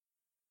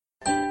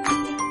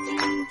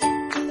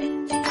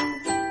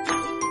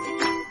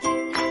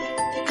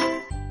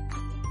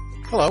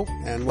Hello,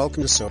 and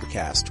welcome to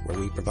Sobercast, where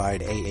we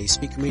provide AA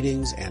speaker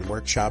meetings and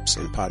workshops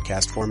in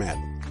podcast format.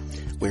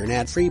 We're an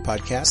ad-free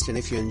podcast, and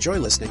if you enjoy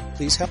listening,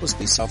 please help us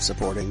be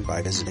self-supporting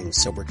by visiting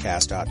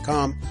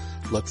Sobercast.com,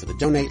 look for the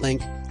donate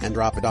link, and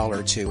drop $1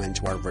 or $2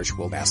 into our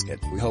virtual basket.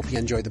 We hope you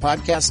enjoyed the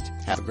podcast.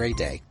 Have a great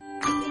day.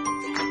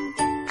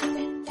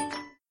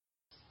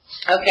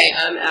 Okay,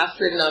 I'm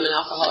Astrid and I'm an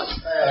alcoholic.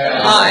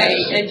 Hi,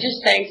 and just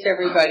thanks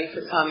everybody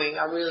for coming.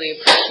 I really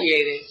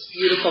appreciate it. It's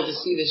beautiful to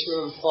see this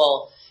room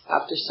full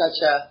after such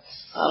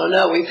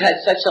a, we've had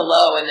such a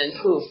low and then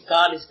poof,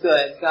 God is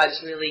good. God's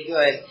really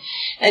good.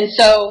 And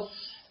so,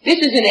 this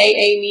is an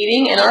AA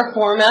meeting, and our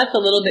format's a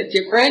little bit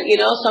different. You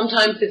know,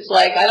 sometimes it's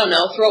like,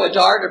 throw a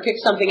dart or pick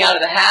something out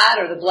of the hat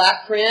or the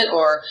black print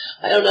or,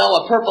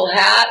 a purple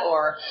hat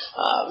or,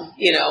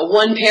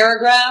 one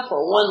paragraph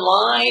or one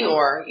line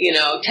or,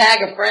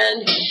 tag a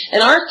friend.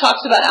 And ours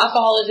talks about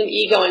alcoholism,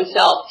 ego, and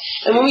self.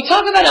 And when we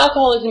talk about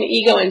alcoholism,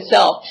 ego, and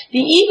self, the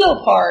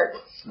ego part,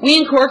 we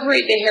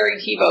incorporate the Harry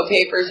Tiebout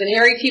papers, and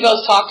Harry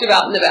Tiebout's talked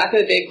about in the back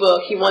of the big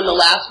book. He won the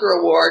Lasker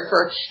Award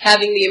for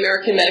having the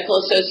American Medical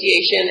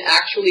Association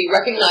actually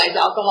recognize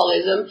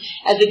alcoholism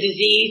as a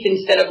disease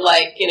instead of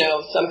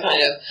some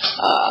kind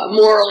of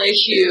moral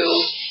issue.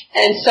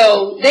 And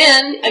so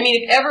then,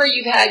 if ever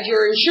you've had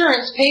your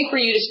insurance pay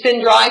for you to spin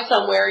dry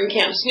somewhere in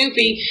Camp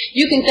Snoopy,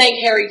 you can thank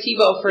Harry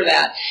Tiebout for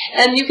that.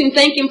 And you can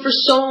thank him for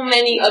so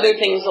many other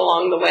things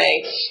along the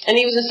way. And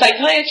he was a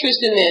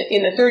psychiatrist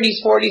in the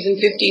 30s, 40s, and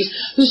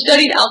 50s who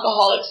studied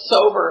alcoholics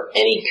sober,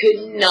 and he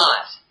could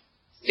not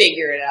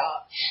figure it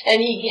out.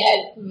 And he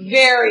had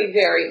very,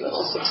 very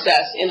little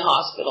success in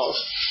hospitals.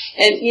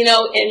 And,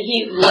 and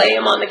he'd lay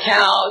him on the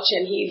couch,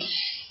 and he'd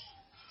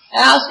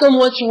ask them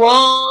what's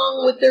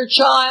wrong with their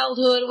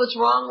childhood, what's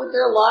wrong with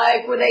their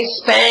life, were they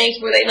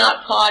spanked, were they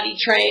not potty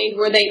trained,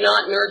 were they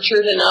not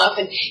nurtured enough,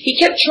 and he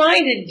kept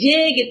trying to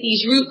dig at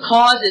these root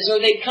causes, or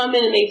they'd come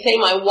in and they'd say,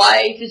 my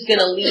wife is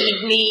going to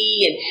leave me,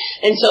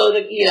 and so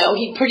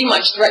he'd pretty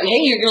much threaten,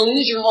 hey, you're going to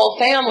lose your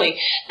whole family,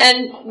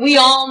 and we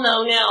all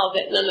know now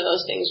that none of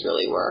those things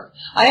really work.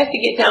 I have to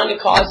get down to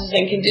causes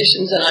and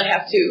conditions, and I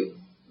have to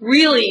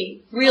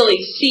really, really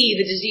see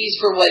the disease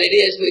for what it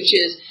is, which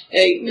is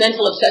a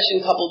mental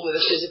obsession coupled with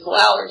a physical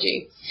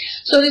allergy.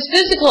 So this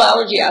physical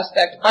allergy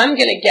aspect, I'm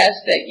going to guess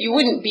that you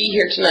wouldn't be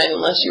here tonight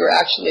unless you were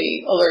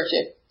actually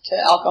allergic to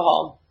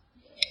alcohol.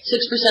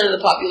 6% of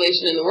the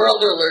population in the world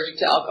are allergic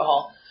to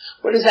alcohol.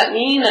 What does that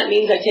mean? That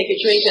means I take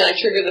a drink and I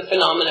trigger the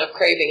phenomena of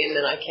craving, and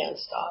then I can't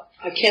stop.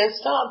 I can't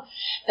stop.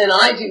 And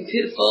I do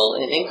pitiful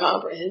and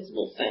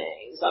incomprehensible things.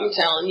 I'm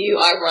telling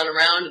you, I run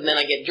around and then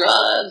I get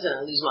drugs and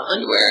I lose my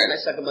underwear and I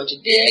suck a bunch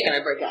of dick and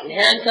I break out in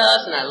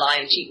handcuffs and I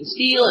lie and cheat and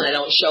steal and I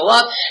don't show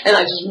up and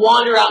I just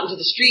wander out into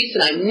the streets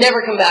and I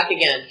never come back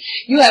again.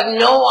 You have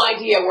no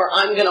idea where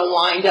I'm going to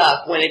wind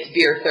up when it's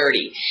beer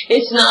 30.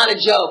 It's not a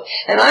joke.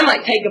 And I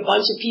might take a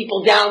bunch of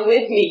people down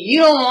with me.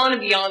 You don't want to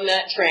be on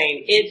that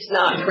train. It's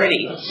not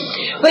pretty.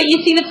 But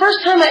you see, the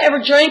first time I ever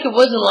drank, it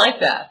wasn't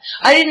like that.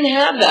 I didn't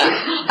have that.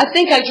 I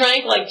think I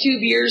drank like 2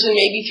 beers and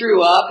maybe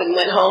threw up and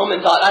went home and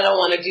thought, I don't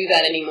want to do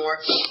that anymore.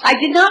 I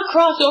did not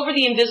cross over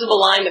the invisible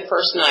line the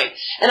first night.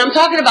 And I'm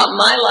talking about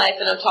my life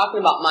and I'm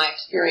talking about my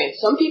experience.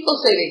 Some people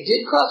say they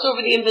did cross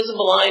over the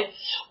invisible line.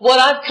 What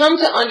I've come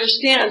to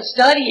understand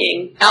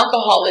studying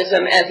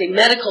alcoholism as a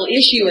medical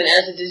issue and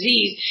as a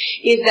disease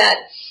is that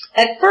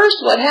at first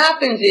what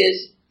happens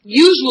is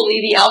usually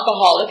the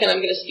alcoholic, and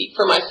I'm going to speak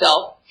for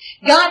myself,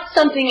 got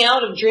something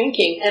out of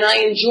drinking, and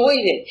I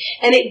enjoyed it.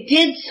 And it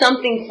did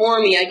something for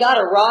me. I got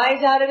a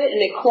rise out of it,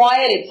 and it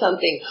quieted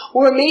something.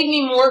 Or it made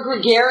me more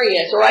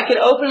gregarious, or I could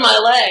open my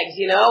legs,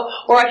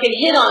 or I could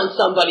hit on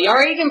somebody, or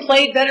I even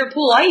played better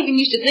pool. I even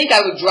used to think I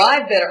would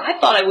drive better. I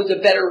thought I was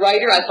a better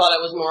writer. I thought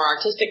I was more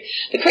artistic.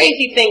 The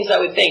crazy things I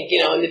would think,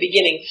 in the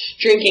beginning,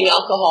 drinking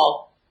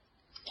alcohol.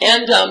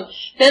 And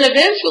then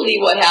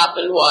eventually what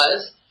happened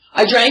was,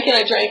 I drank, and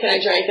I drank, and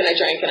I drank, and I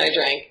drank, and I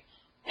drank.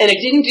 And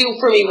it didn't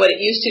do for me what it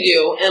used to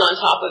do, and on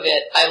top of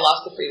it, I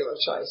lost the freedom of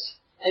choice.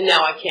 And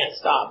now I can't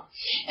stop.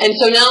 And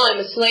so now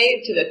I'm a slave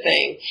to the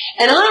thing.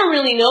 And I don't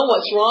really know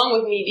what's wrong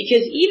with me,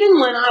 because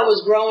even when I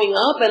was growing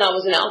up and I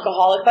was an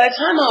alcoholic, by the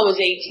time I was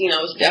 18,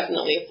 I was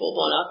definitely a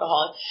full-blown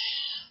alcoholic.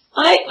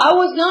 I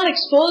was not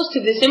exposed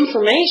to this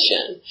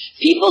information.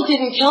 People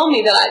didn't tell me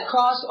that I'd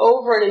crossed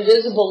over an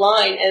invisible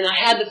line and I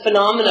had the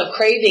phenomena of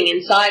craving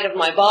inside of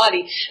my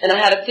body, and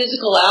I had a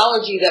physical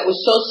allergy that was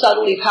so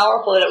subtly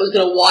powerful that it was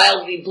going to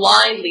wildly,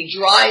 blindly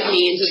drive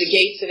me into the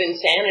gates of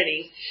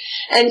insanity.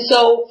 And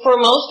so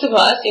for most of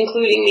us,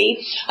 including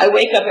me, I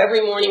wake up every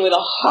morning with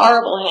a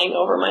horrible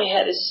hangover. My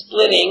head is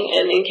splitting,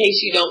 and in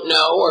case you don't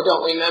know or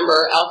don't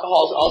remember,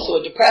 alcohol is also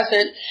a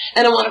depressant,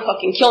 and I want to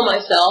fucking kill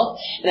myself,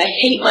 and I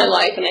hate my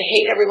life, and I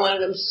hate every one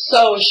of them.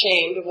 So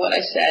ashamed of what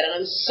I said,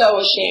 and I'm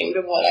so ashamed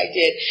of what I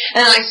did.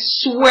 And I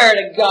swear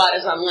to God,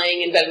 as I'm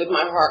laying in bed with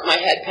my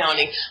head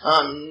pounding,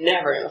 I'm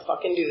never going to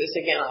fucking do this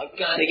again. I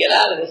got to get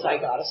out of this. I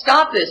got to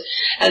stop this.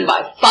 And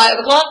by 5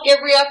 o'clock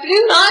every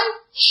afternoon,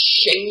 I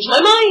change my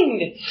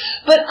mind.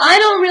 But I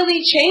don't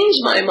really change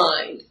my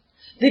mind.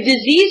 The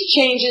disease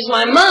changes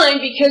my mind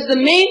because the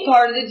main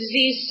part of the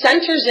disease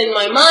centers in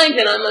my mind,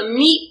 and I'm a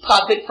meat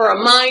puppet for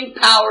a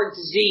mind-powered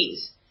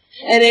disease.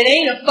 And it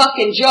ain't a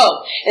fucking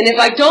joke. And if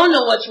I don't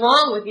know what's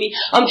wrong with me,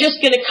 I'm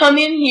just going to come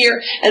in here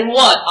and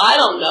what? I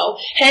don't know.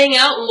 Hang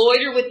out and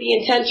loiter with the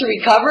intent to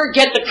recover,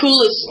 get the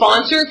coolest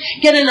sponsor,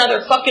 get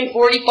another fucking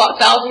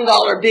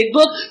 $40,000 big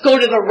book, go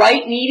to the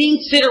right meeting,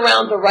 sit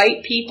around the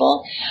right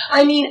people.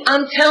 I mean,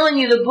 I'm telling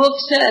you, the book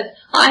says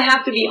I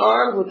have to be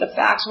armed with the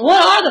facts. What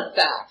are the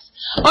facts?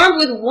 Armed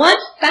with what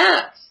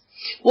facts?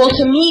 Well,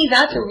 to me,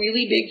 that's a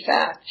really big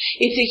fact.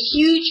 It's a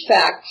huge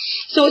fact.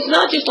 So it's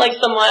not just like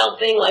some mild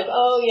thing like,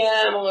 oh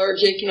yeah, I'm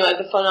allergic, I have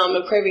the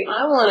phenomenon of craving.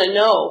 I want to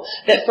know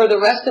that for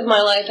the rest of my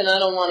life, and I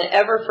don't want to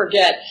ever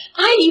forget.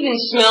 I even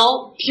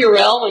smell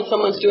Purell when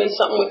someone's doing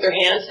something with their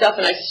hand stuff,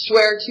 and I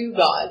swear to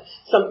God,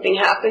 something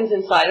happens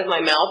inside of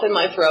my mouth and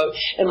my throat,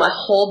 and my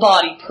whole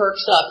body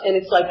perks up, and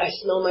it's like I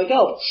smell my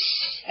dope.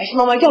 I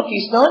smell my dope. Do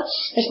you smell it?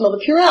 I smell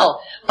the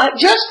Purell.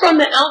 Just from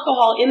the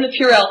alcohol in the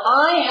Purell,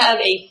 I have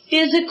a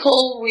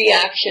physical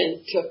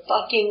reaction to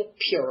fucking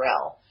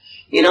Purell.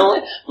 You know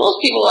what? Most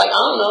people are like, I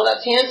don't know,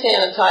 that's hand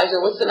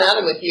sanitizer. What's the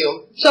matter with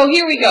you? So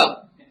here we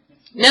go.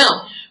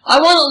 Now, I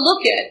want to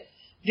look at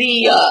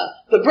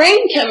the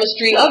brain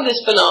chemistry of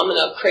this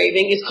phenomenon of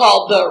craving. Is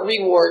called the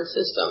reward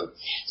system.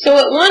 So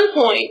at one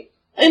point,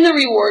 in the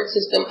reward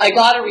system, I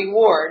got a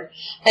reward,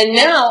 and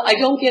now I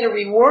don't get a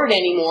reward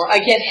anymore. I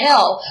get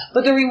hell,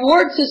 but the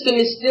reward system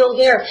is still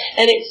there,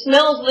 and it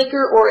smells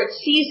liquor, or it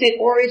sees it,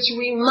 or it's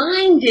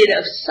reminded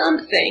of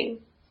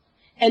something,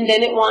 and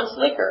then it wants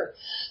liquor.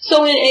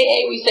 So in AA,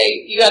 we say,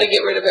 you got to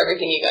get rid of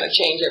everything, you got to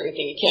change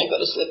everything. You can't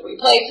go to slippery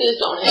places,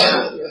 don't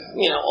hang with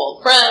your,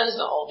 old friends,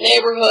 the old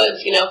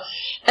neighborhoods,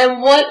 And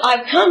what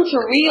I've come to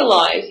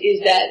realize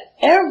is that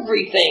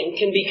everything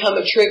can become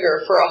a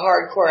trigger for a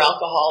hardcore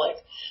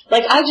alcoholic.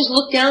 Like, I just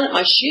look down at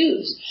my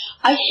shoes.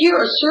 I hear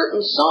a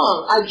certain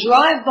song. I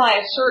drive by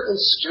a certain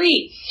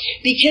street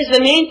because the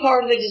main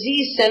part of the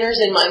disease centers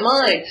in my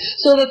mind.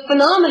 So the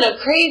phenomenon of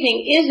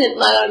craving isn't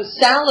that I'm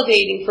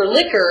salivating for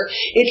liquor.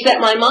 It's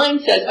that my mind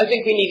says, I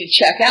think we need to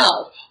check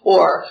out,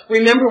 or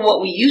remember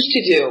what we used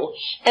to do.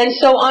 And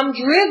so I'm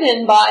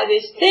driven by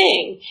this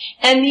thing.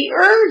 And the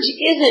urge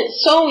isn't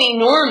so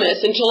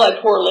enormous until I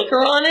pour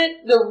liquor on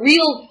it. The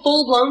real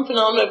full-blown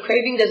phenomenon of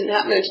craving doesn't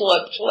happen until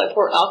I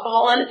pour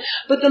alcohol on it.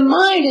 But the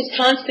mind is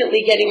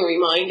constantly getting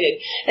reminded.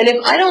 And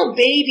if I don't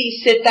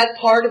babysit that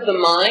part of the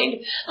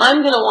mind,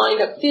 I'm going to wind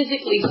up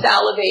physically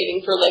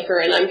salivating for liquor,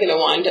 and I'm going to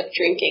wind up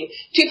drinking.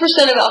 2%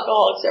 of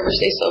alcoholics ever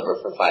stay sober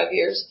for 5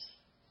 years.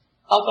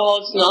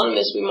 Alcoholics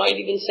Anonymous, we might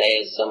even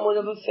say, is somewhat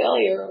of a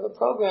failure of a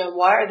program.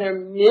 Why are there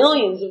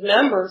millions of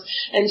members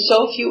and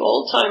so few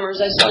old-timers?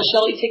 I saw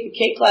Shelley take a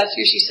cake last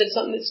year. She said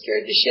something that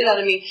scared the shit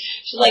out of me.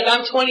 She's like,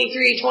 I'm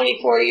 23,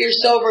 24 years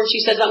sober. And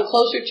she says, I'm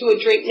closer to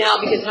a drink now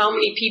because how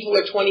many people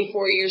are 24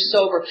 years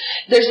sober?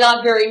 There's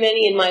not very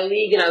many in my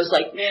league. And I was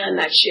like, man,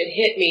 that shit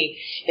hit me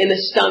in the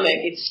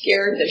stomach. It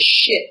scared the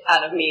shit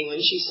out of me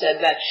when she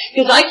said that.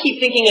 Because I keep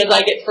thinking as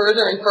I get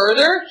further and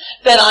further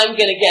that I'm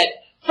going to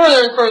get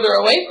further and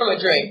further away from a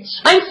drink.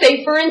 I'm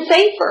safer and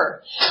safer.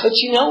 But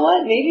you know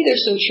what? Maybe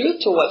there's some truth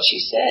to what she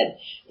said.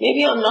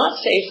 Maybe I'm not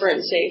safer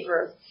and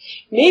safer.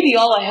 Maybe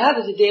all I have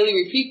is a daily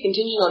repeat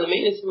contingent on the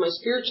maintenance of my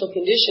spiritual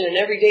condition,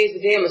 and every day is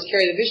the day I must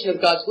carry the vision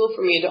of God's will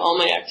for me into all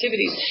my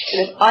activities.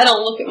 And if I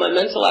don't look at my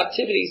mental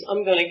activities,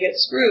 I'm going to get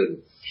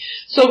screwed.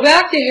 So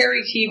back to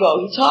Harry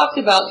Tiebout. He talked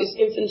about this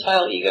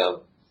infantile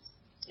ego.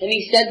 And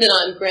he said that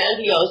I'm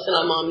grandiose and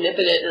I'm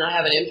omnipotent and I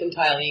have an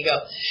infantile ego.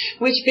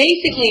 Which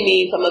basically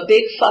means I'm a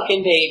big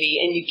fucking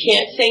baby and you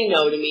can't say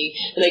no to me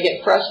and I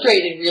get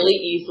frustrated really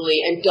easily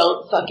and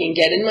don't fucking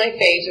get in my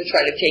face or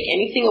try to take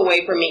anything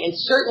away from me and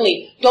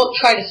certainly don't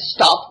try to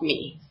stop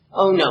me.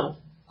 Oh no.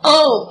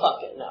 Oh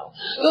fucking no.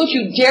 Don't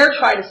you dare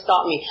try to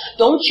stop me.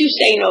 Don't you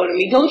say no to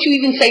me. Don't you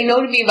even say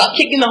no to me about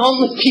kicking the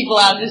homeless people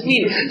out of this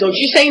meeting. Don't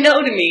you say no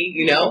to me,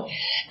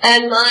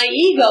 And my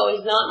ego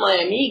is not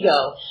my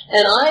amigo.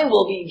 And I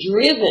will be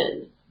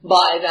driven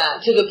by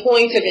that to the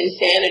point of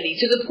insanity,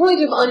 to the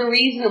point of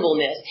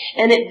unreasonableness.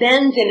 And it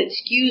bends and it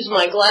skews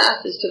my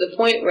glasses to the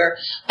point where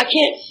I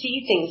can't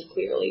see things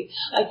clearly.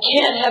 I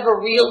can't have a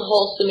real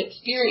wholesome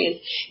experience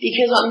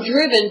because I'm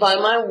driven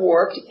by my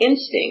warped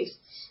instincts.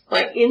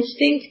 My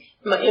instinct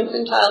and my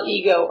infantile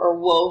ego are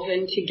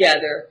woven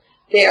together.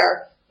 They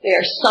are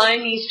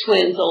Siamese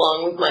twins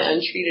along with my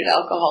untreated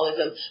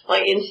alcoholism. My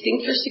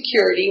instinct for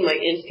security, my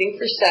instinct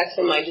for sex,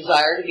 and my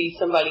desire to be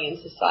somebody in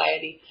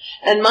society.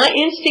 And my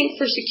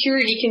instinct for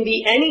security can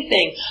be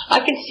anything.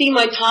 I can see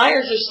my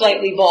tires are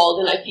slightly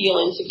bald and I feel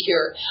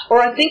insecure.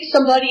 Or I think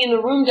somebody in the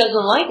room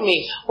doesn't like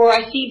me. Or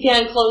I see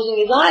Dan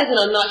closing his eyes and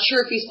I'm not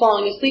sure if he's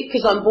falling asleep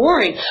because I'm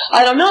boring.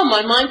 I don't know.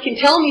 My mind can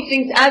tell me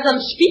things as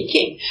I'm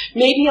speaking.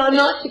 Maybe I'm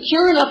not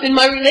secure enough in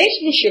my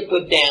relationship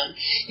with Dan.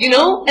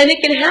 And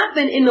it can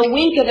happen in the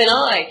wink of an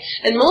eye.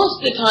 And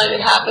most of the time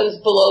it happens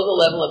below the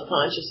level of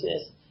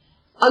consciousness.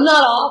 I'm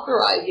not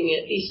authorizing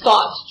it. These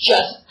thoughts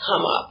just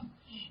come up.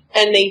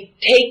 and they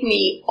take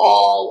me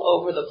all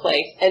over the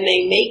place, and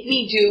they make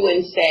me do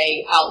and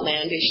say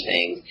outlandish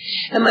things,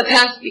 and my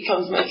past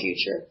becomes my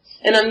future,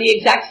 and I'm the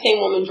exact same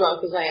woman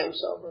drunk as I am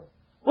sober.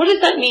 What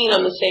does that mean,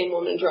 I'm the same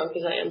woman drunk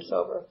as I am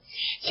sober?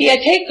 See, I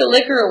take the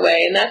liquor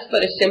away, and that's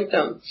but a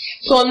symptom.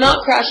 So I'm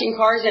not crashing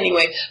cars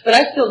anyway, but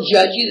I still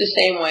judge you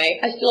the same way.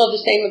 I still have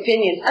the same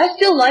opinions. I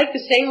still like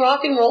the same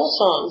rock and roll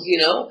songs, you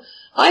know.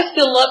 I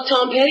still love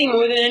Tom Petty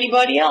more than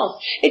anybody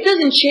else. It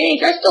doesn't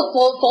change. I still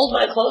fold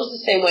my clothes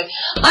the same way.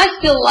 I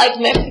still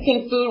like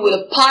Mexican food with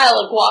a pile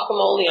of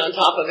guacamole on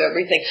top of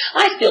everything.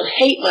 I still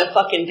hate my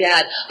fucking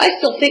dad. I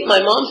still think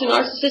my mom's a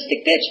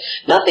narcissistic bitch.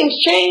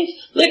 Nothing's changed.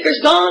 Liquor's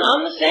gone.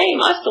 I'm the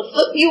same. I still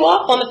flip you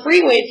off on the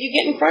freeway if you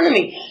get in front of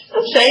me.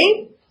 I'm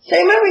same.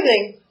 Same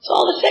everything. It's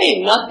all the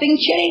same. Nothing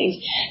changed.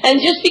 And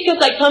just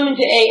because I come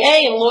into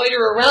AA and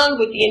loiter around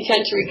with the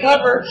intent to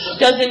recover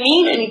doesn't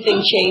mean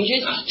anything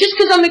changes. Just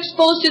because I'm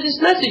exposed to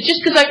this message, just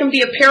because I can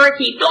be a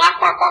parakeet,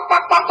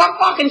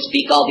 and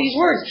speak all these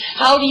words.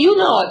 How do you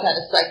know I've had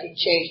a psychic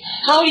change?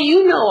 How do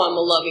you know I'm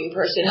a loving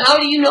person? How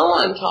do you know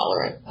I'm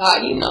tolerant?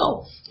 How do you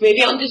know?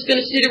 Maybe I'm just going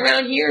to sit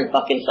around here and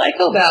fucking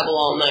psychobabble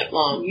all night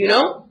long, you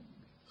know?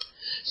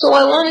 So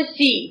I want to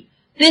see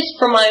this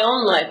for my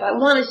own life. I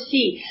want to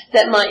see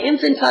that my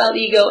infantile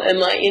ego and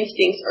my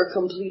instincts are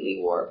completely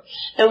warped.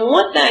 And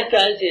what that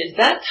does is,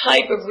 that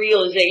type of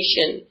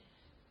realization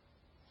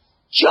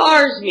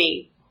jars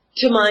me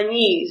to my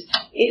knees.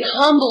 It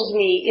humbles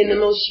me in the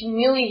most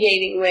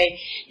humiliating way,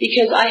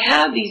 because I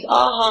have these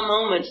aha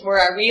moments where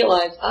I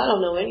realize I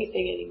don't know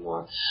anything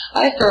anymore.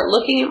 I start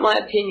looking at my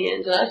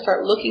opinions, and I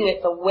start looking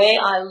at the way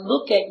I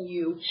look at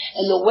you,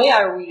 and the way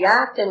I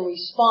react and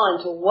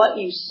respond to what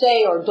you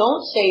say or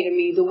don't say to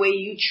me, the way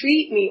you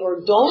treat me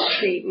or don't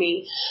treat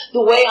me,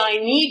 the way I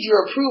need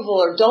your approval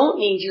or don't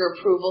need your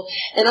approval,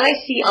 and I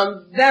see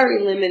I'm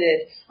very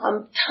limited.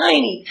 I'm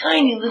tiny,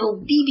 tiny little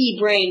BB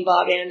brain,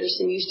 Bob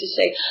Anderson used to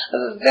say. I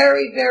have a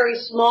very, very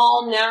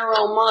small,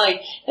 narrow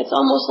mind. It's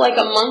almost like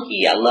a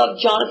monkey. I love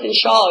Jonathan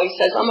Shaw. He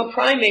says, I'm a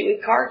primate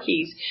with car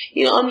keys.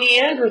 You know, I'm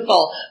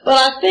Neanderthal. But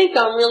I think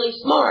I'm really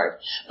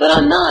smart. But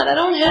I'm not. I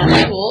don't have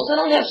tools. I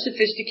don't have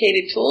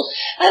sophisticated tools.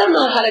 I don't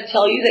know how to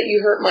tell you that you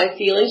hurt my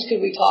feelings.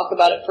 Could we talk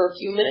about it for a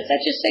few minutes? I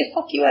just say,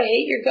 fuck you, I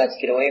hate your guts,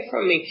 get away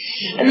from me.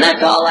 And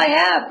that's all I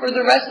have for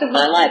the rest of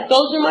my life.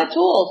 Those are my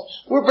tools.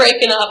 We're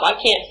breaking up. I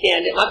can't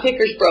stand it. My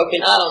picker's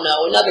broken. I don't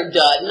know. Another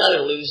dud.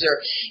 Another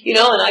loser. You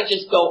know, and I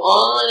just go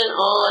on and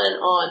on and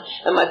on.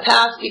 And my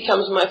past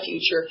becomes my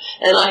future.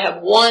 And I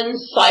have one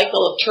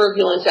cycle of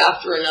turbulence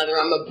after another.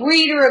 I'm a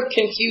breeder of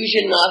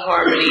confusion, not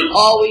harmony.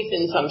 Always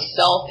in some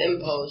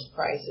self-imposed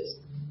crisis.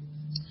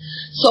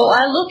 So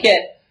I look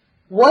at,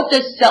 what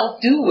does self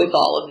do with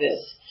all of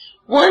this?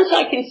 Once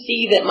I can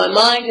see that my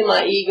mind and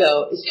my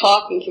ego is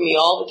talking to me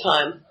all the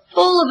time,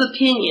 full of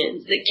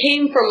opinions that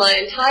came from my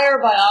entire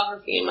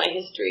biography and my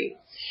history,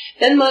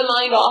 then my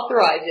mind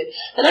authorizes it.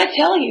 And I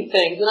tell you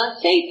things, and I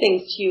say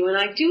things to you, and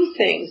I do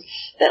things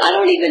that I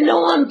don't even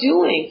know I'm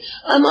doing.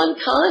 I'm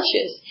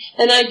unconscious,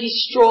 and I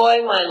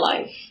destroy my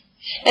life.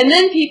 And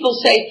then people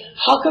say,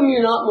 how come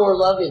you're not more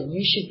loving?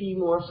 You should be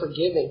more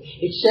forgiving.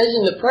 It says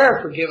in the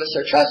prayer, forgive us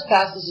our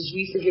trespasses as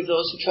we forgive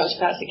those who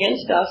trespass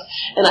against us.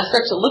 And I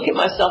start to look at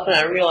myself and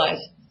I realize,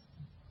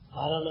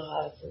 I don't know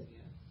how to forgive.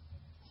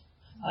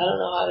 I don't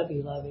know how to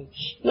be loving.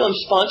 You know, I'm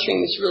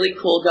sponsoring this really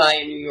cool guy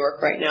in New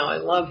York right now. I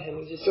love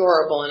him. He's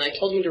adorable. And I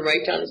told him to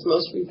write down his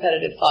most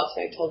repetitive thoughts,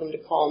 and I told him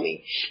to call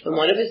me. And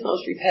one of his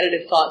most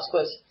repetitive thoughts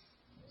was,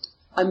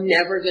 I'm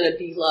never going to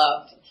be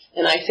loved.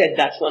 And I said,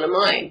 that's one of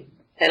mine.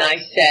 And I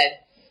said,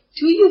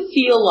 do you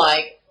feel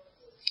like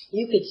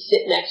you could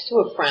sit next to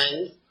a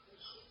friend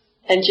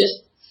and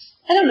just,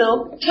 I don't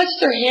know, touch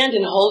their hand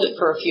and hold it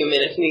for a few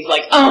minutes? And he's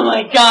like, oh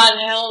my God,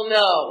 hell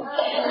no.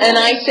 And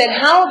I said,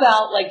 how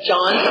about, like,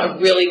 John's a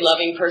really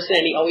loving person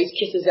and he always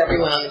kisses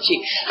everyone on the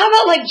cheek. How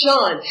about like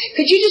John?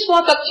 Could you just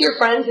walk up to your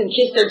friends and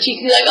kiss their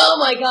cheek and be like,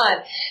 oh my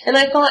God. And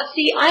I thought,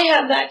 see, I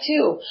have that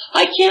too.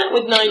 I can't,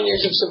 with 9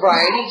 years of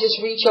sobriety, just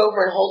reach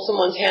over and hold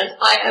someone's hand.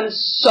 I am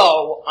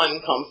so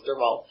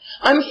uncomfortable.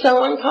 I'm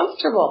so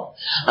uncomfortable.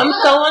 I'm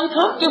so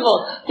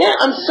uncomfortable. Yeah,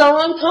 I'm so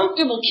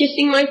uncomfortable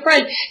kissing my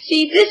friend.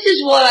 See, this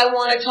is what I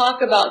want to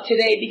talk about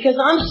today, because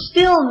I'm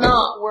still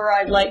not where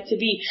I'd like to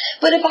be.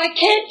 But if I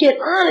can't get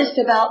honest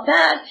about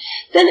that,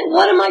 then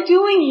what am I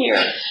doing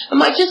here?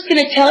 Am I just going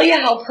to tell you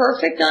how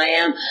perfect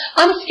I am?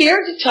 I'm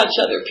scared to touch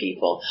other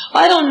people.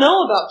 I don't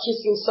know about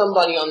kissing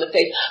somebody on the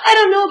face. I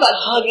don't know about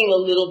hugging a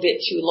little bit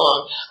too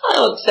long. I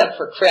don't, except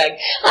for Craig.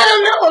 I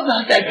don't know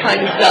about that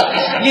kind of stuff.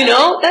 You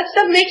know, that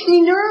stuff makes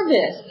me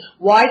nervous.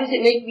 Why does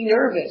it make me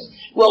nervous?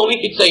 Well,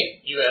 we could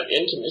say, you have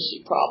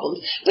intimacy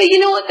problems. But you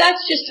know what? That's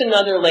just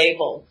another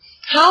label.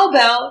 How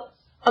about,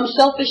 I'm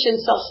selfish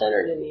and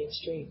self-centered in the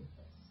extreme?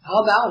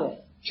 How about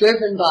it?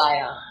 Driven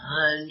by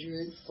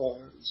 100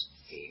 forms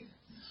of fear.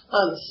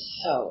 I'm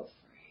so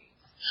afraid.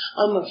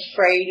 I'm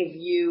afraid of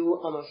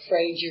you. I'm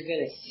afraid you're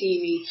going to see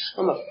me.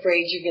 I'm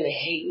afraid you're going to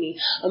hate me.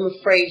 I'm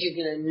afraid you're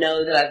going to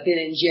know that I've been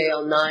in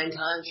jail 9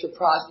 times for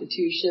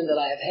prostitution,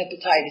 that I have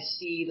hepatitis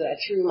C, that I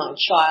threw my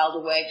child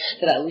away,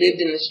 that I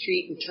lived in the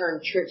street and turned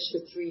tricks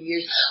for 3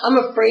 years. I'm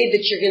afraid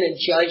that you're going to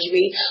judge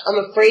me.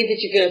 I'm afraid that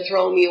you're going to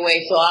throw me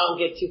away so I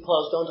don't get too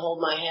close. Don't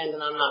hold my hand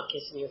and I'm not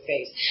kissing your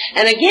face.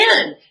 And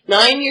again,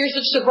 9 years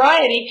of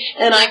sobriety,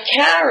 and I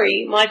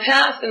carry my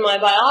past and my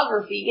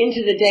biography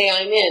into the day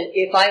I'm in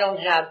if I don't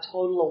have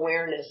total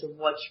awareness of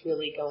what's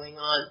really going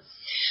on.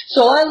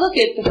 So I look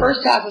at the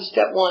first half of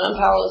step 1, I'm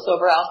powerless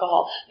over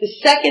alcohol. The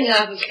second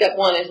half of step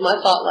 1 is my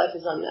thought life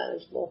is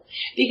unmanageable.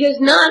 Because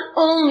not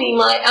only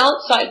my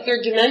outside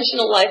third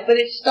dimensional life, but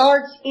it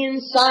starts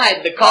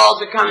inside. The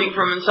calls are coming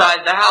from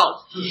inside the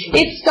house.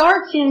 It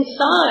starts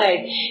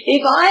inside.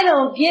 If I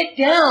don't get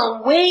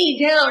down, way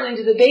down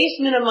into the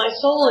basement of my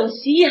soul and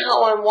see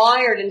how I'm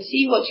wired and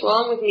see what's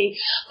wrong with me,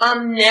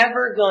 I'm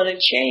never going to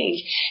change.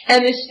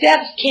 And the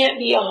steps can't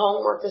be a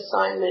homework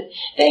assignment.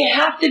 They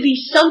have to be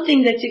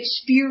something that's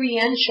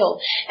experiential.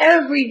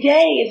 Every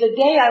day is a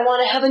day I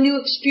want to have a new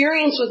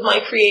experience with my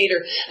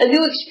Creator, a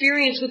new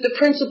experience with the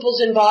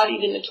principles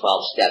embodied in the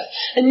 12 steps,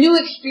 a new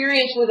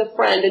experience with a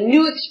friend, a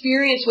new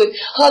experience with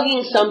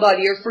hugging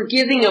somebody or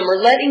forgiving them or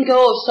letting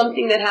go of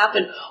something that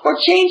happened or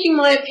changing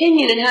my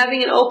opinion and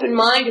having an open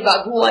mind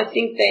about who I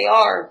think they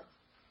are.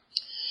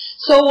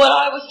 So what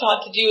I was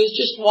taught to do is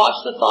just watch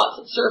the thoughts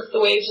that surf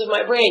the waves of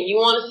my brain.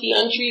 You want to see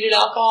untreated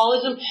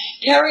alcoholism?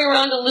 Carry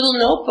around a little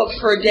notebook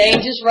for a day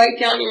and just write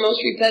down your most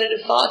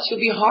repetitive thoughts.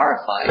 You'll be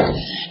horrified.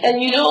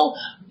 And you know,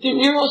 the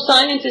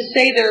neuroscientists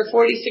say there are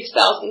 46,000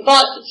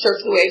 thoughts that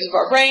surf the waves of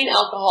our brain.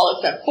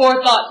 Alcoholics have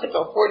 4 thoughts that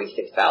go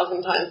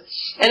 46,000 times.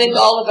 And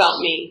it's all about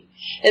me.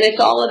 And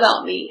it's all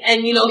about me.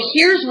 And you know,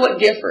 here's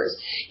what differs.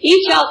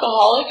 Each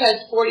alcoholic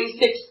has 4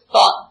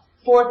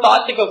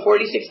 thoughts that go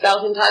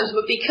 46,000 times,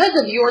 but because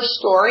of your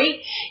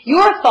story,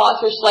 your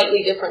thoughts are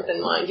slightly different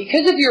than mine.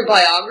 Because of your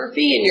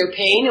biography and your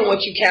pain and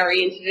what you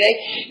carry into today,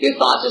 your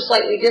thoughts are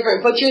slightly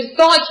different. But your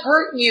thoughts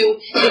hurt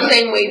you the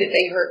same way that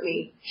they hurt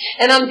me.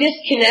 And I'm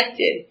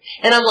disconnected.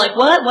 And I'm like,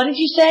 what? What did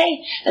you say?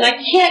 And I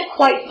can't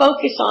quite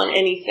focus on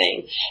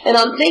anything. And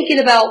I'm thinking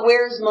about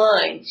where's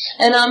mine.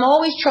 And I'm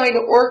always trying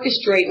to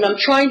orchestrate and I'm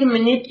trying to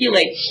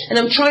manipulate and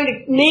I'm trying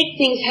to make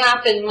things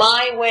happen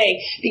my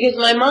way because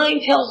my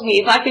mind tells me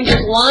if I can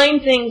just line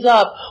things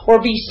up or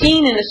be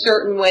seen in a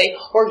certain way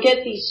or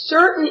get these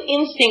certain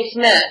instincts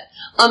met,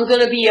 I'm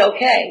going to be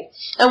okay.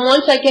 And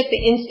once I get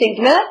the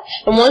instinct met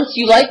and once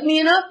you like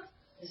me enough,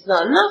 it's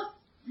not enough.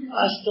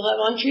 I still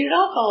have untreated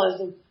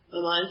alcoholism.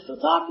 My mind's still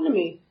talking to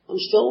me. I'm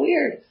still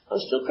weird.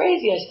 I'm still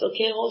crazy. I still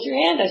can't hold your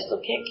hand. I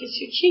still can't kiss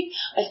your cheek.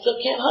 I still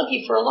can't hug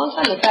you for a long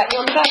time. I pat you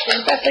on the back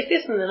and back like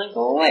this and then I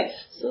go away.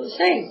 Still the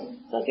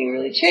same. Nothing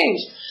really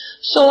changed.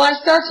 So I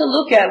start to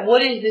look at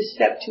what is this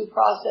step 2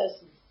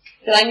 process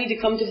that I need to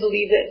come to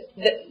believe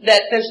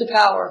that there's a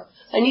power.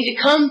 I need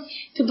to come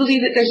to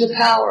believe that there's a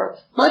power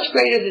much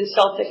greater than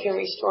self that can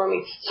restore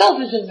me. Self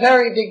is a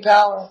very big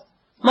power.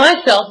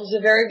 Myself is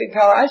a very big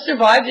power. I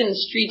survived in the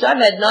streets.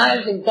 I've had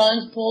knives and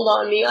guns pulled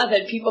on me. I've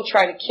had people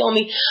try to kill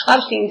me.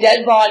 I've seen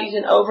dead bodies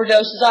and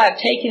overdoses. I have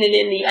taken it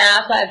in the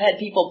ass. I've had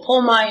people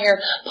pull my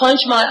hair, punch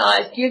my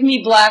eyes, give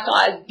me black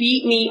eyes,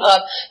 beat me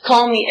up,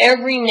 call me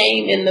every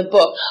name in the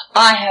book.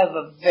 I have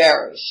a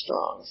very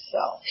strong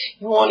self.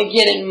 You want to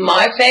get in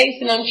my face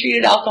and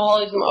untreated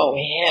alcoholism? Oh,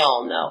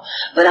 hell no.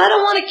 But I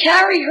don't want to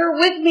carry her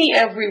with me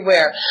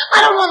everywhere.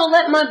 I don't want to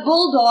let my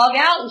bulldog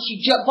out and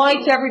she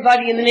bites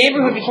everybody in the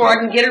neighborhood before I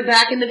can get her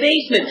back in the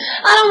basement.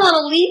 I don't want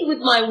to lead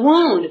with my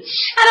wound.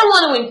 I don't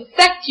want to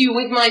infect you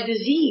with my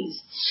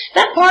disease.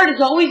 That part is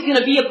always going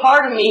to be a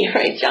part of me,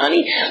 right,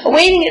 Johnny?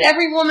 Waiting at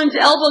every woman's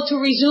elbow to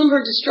resume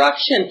her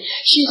destruction.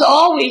 She's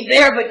always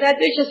there, but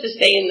that bitch has to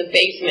stay in the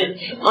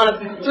basement on a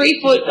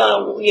 3-foot, a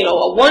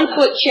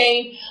 1-foot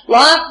chain,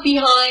 locked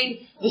behind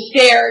the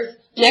stairs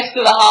next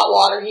to the hot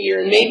water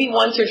heater, and maybe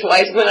once or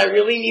twice when I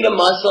really need a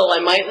muscle, I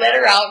might let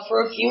her out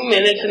for a few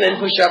minutes and then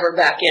push her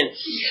back in.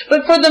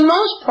 But for the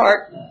most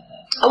part,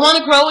 I want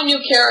to grow a new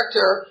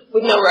character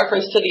with no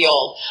reference to the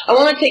old. I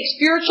want to take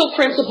spiritual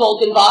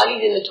principles embodied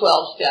in the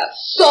 12 steps.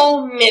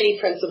 So many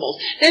principles.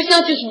 There's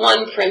not just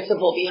one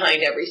principle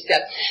behind every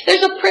step.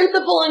 There's a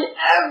principle in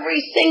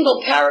every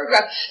single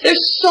paragraph.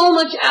 There's so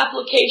much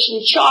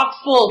application chock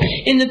full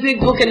in the big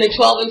book in the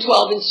 12 and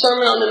 12, in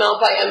Sermon on the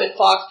Mount by Emmett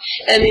Fox,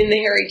 and in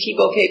the Harry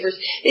Tiebout papers.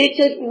 It's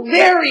a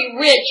very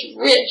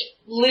rich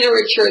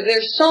literature.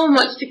 There's so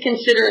much to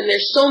consider and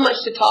there's so much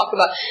to talk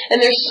about.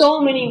 And there's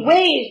so many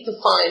ways to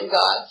find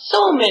God.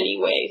 So many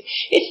ways.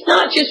 It's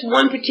not just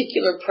one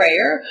particular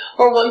prayer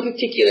or one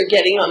particular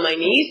getting on my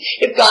knees.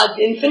 If God's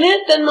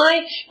infinite, then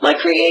my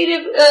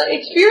creative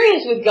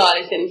experience with God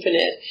is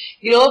infinite.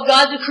 You know, if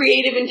God's a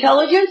creative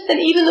intelligence, then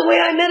even the way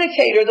I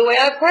meditate or the way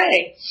I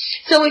pray.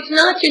 So it's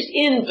not just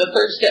in the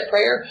 3rd step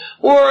prayer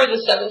or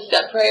the 7th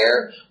step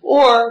prayer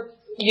or,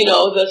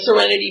 the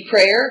serenity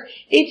prayer.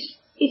 It's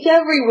It's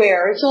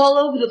everywhere. It's all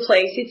over the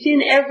place. It's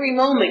in every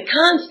moment.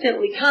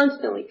 Constantly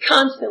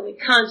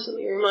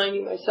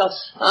reminding myself,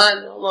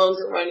 I'm no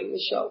longer running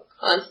the show.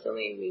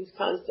 Constantly means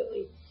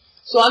constantly.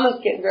 So I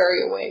must get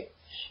very awake.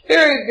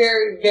 Very,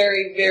 very,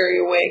 very, very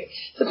awake.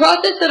 The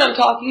process that I'm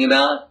talking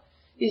about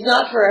is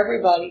not for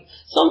everybody.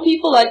 Some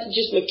people like to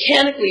just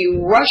mechanically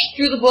rush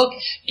through the book,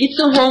 get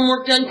some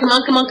homework done, come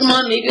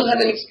on, maybe you'll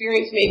have an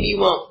experience, maybe you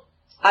won't.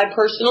 I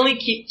personally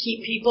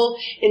keep people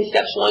in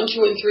steps 1,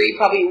 2, and 3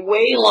 probably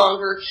way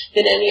longer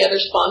than any other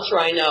sponsor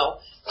I know.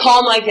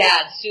 Call my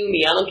dad, sue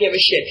me, I don't give a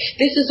shit.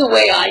 This is the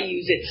way I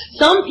use it.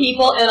 Some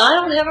people, and I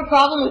don't have a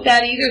problem with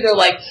that either, they're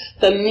like,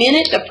 the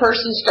minute the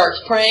person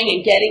starts praying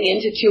and getting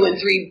into 2 and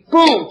 3,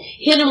 boom,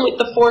 hit them with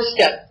the 4th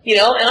step, you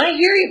know, and I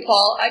hear you,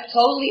 Paul, I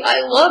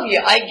love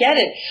you, I get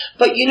it.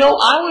 But you know,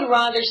 I would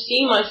rather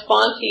see my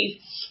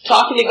sponsees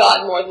talking to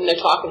God more than they're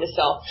talking to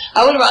self.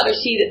 I would rather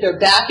see that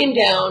they're backing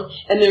down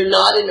and they're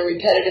not in a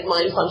repetitive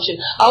mind function.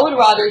 I would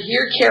rather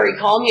hear Carrie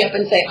call me up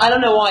and say, I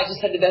don't know why, I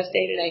just had the best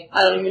day today.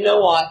 I don't even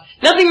know why.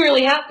 Nothing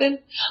really happened.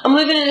 I'm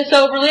living in a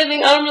sober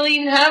living. I don't really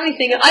even have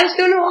anything. I just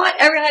don't know why.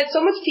 I had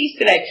so much peace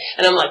today.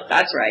 And I'm like,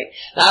 that's right.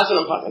 That's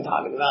what I'm fucking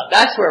talking about.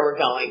 That's where we're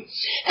going.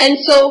 And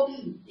so,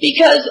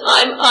 because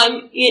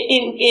I'm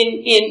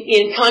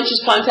in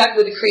conscious contact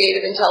with the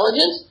creative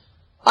intelligence,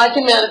 I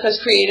can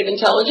manifest creative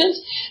intelligence,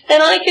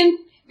 and I can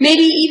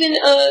maybe even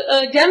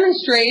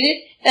demonstrate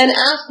it and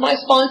ask my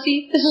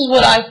sponsee, this is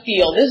what I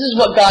feel, this is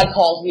what God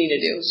calls me to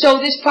do. So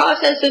this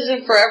process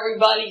isn't for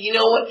everybody. You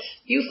know what?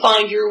 You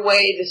find your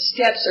way. The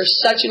steps are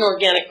such an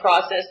organic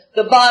process.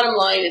 The bottom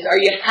line is, are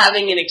you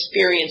having an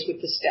experience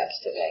with the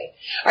steps today?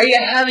 Are you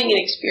having an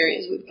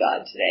experience with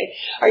God today?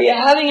 Are you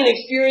having an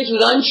experience with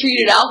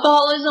untreated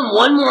alcoholism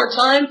one more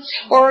time?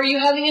 Or are you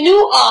having a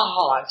new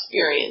aha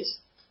experience?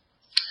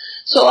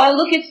 So I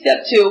look at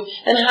step 2,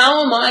 and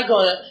how am I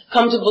going to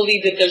come to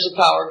believe that there's a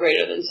power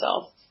greater than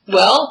self?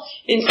 Well,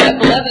 in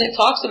step 11, it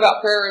talks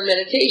about prayer and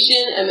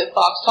meditation, and the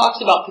Fox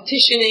talks about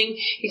petitioning.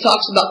 He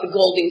talks about the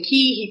golden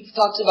key. He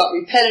talks about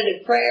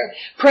repetitive prayer,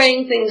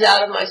 praying things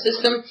out of my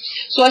system.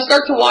 So I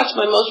start to watch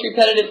my most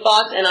repetitive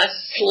thoughts, and I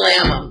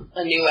slam them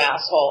a new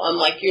asshole. I'm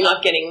like, you're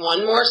not getting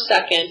one more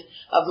second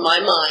of my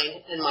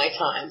mind and my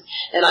time.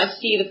 And I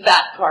see the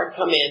fat card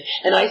come in,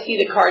 and I see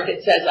the card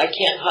that says, I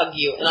can't hug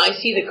you, and I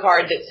see the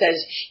card that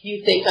says,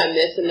 you think I'm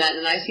this and that,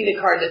 and I see the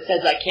card that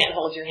says, I can't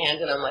hold your hand,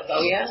 and I'm like,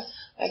 oh yeah?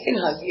 I can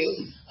hug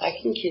you, I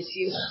can kiss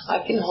you, I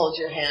can hold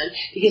your hand,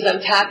 because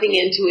I'm tapping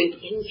into an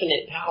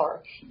infinite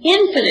power.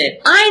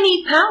 Infinite. I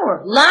need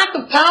power. Lack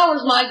of power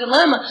is my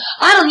dilemma.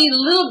 I don't need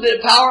a little bit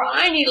of power,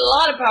 I need a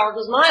lot of power,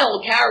 because my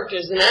old character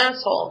is an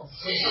asshole.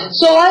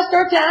 So I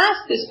start to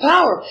ask this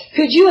power,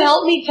 could you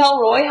help me tell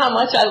Roy how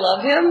much I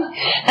love him?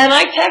 And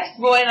I text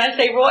Roy and I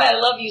say, Roy, I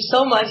love you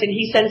so much, and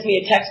he sends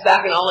me a text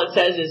back and all it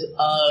says is,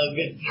 ugh.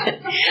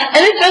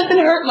 And it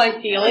doesn't hurt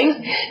my feelings,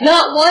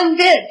 not one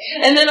bit.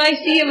 And then I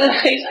see him and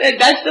I said,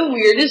 that's the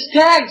weirdest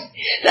text.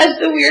 That's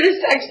the weirdest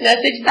text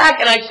message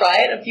back. And I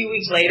try it a few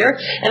weeks later,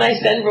 and I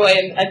send Roy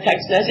a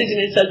text message,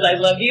 and it says, I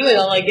love you, and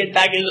all I get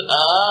back is,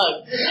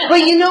 ugh. But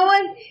you know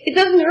what? It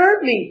doesn't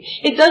hurt me.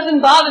 It doesn't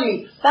bother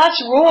me.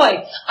 That's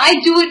Roy. I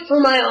do it for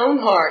my own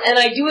heart, and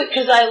I do it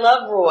because I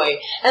love Roy,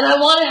 and I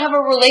want to have a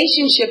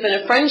relationship and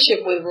a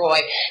friendship with Roy,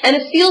 and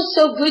it feels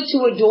so good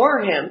to adore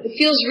him. It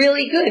feels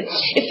really good.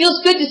 It feels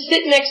good to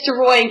sit next to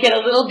Roy and get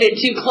a little bit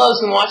too close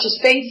and watch his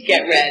face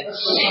get red.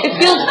 It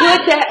feels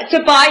good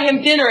to buy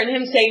him dinner and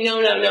him say,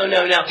 no.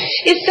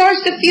 It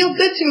starts to feel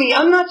good to me.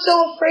 I'm not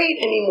so afraid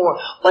anymore.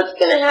 What's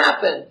going to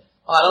happen?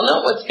 I don't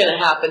know what's going to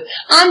happen.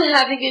 I'm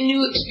having a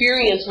new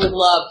experience with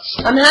love.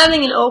 I'm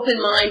having an open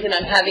mind and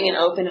I'm having an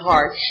open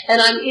heart. And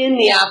I'm in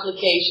the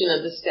application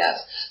of the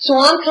steps. So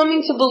I'm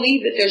coming to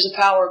believe that there's a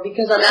power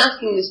because I'm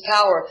asking this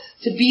power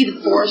to be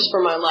the force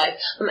for my life.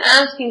 I'm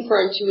asking for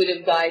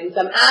intuitive guidance.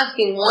 I'm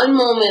asking one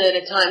moment at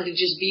a time to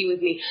just be with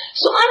me.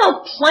 So I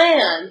don't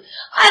plan.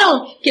 I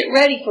don't get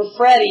ready for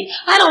Freddie.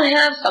 I don't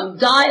have some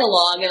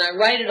dialogue and I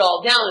write it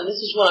all down and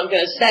this is what I'm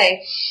going to say.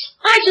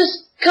 I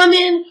just come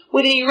in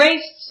with an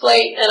erased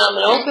slate and I'm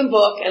an open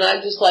book and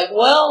I'm just like,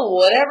 well,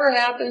 whatever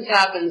happens,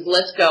 happens.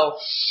 Let's go.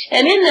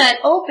 And in that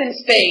open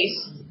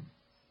space,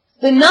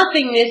 the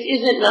nothingness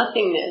isn't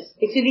nothingness.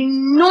 It's an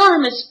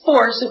enormous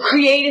force of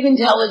creative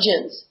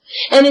intelligence.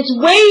 And it's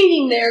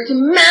waiting there to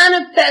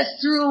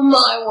manifest through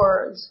my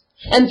words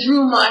and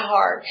through my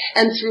heart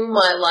and through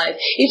my life.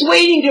 It's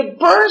waiting to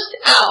burst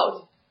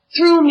out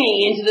through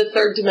me into the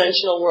third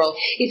dimensional world.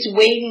 It's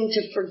waiting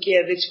to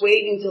forgive. It's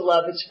waiting to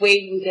love. It's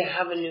waiting to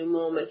have a new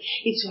moment.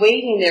 It's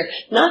waiting there.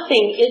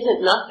 Nothing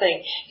isn't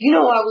nothing. You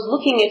know, I was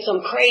looking at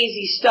some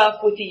crazy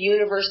stuff with the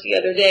universe the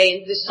other day,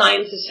 and the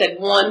scientist said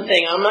one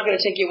thing. I'm not going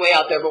to take you way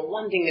out there, but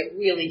one thing that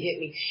really hit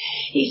me.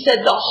 He said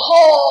the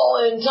whole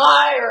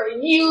entire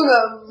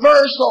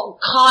universal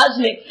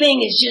cosmic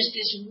thing is just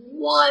this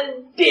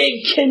one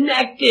big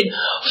connected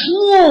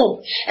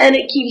whoop, and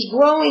it keeps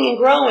growing and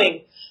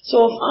growing.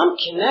 So if I'm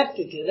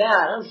connected to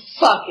that, I'm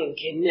fucking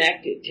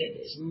connected to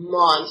this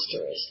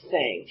monstrous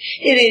thing.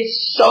 It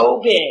is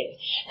so big.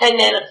 And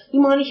then, you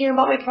want to hear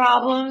about my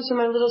problems or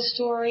my little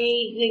story?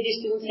 They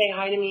just didn't say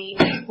hi to me.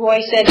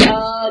 Roy said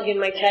hug in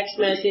my text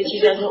message.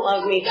 He doesn't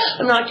love me.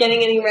 I'm not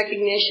getting any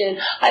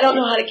recognition. I don't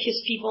know how to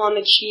kiss people on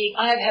the cheek.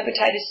 I have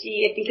hepatitis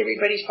C. I think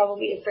everybody's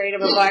probably afraid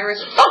of a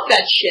virus. Fuck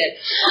that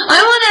shit. I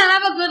want to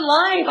have a good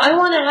life. I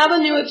want to have a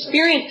new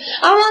experience.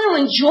 I want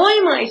to enjoy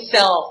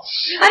myself.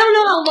 I don't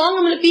know how long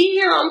I'm going to be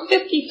here. I'm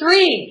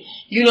 53.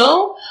 You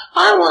know?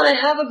 I want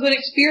to have a good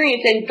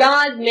experience, and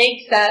God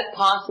makes that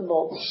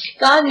possible.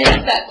 God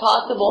makes that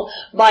possible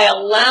by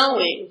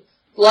allowing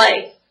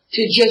life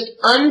to just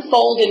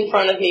unfold in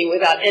front of me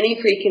without any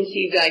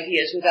preconceived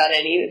ideas, without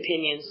any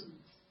opinions.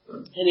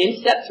 And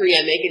in step 3,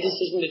 I make a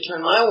decision to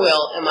turn my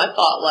will and my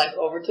thought life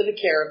over to the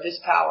care of this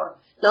power.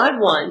 Not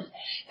once,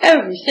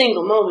 every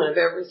single moment of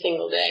every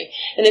single day.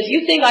 And if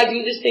you think I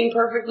do this thing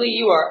perfectly,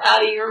 you are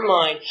out of your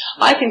mind.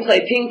 I can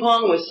play ping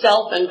pong with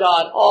self and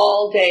God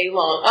all day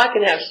long. I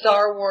can have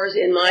Star Wars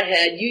in my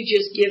head. You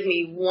just give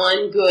me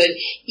one good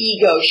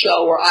ego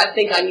show where I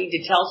think I need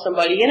to tell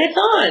somebody, and it's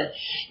on.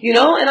 You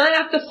know, and I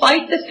have to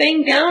fight the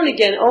thing down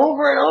again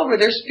over and over.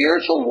 There's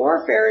spiritual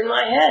warfare in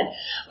my head.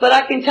 But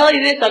I can tell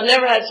you this, I've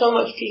never had so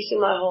much peace in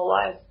my whole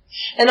life.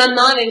 And I'm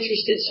not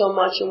interested so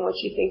much in what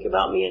you think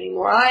about me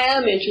anymore. I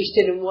am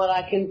interested in what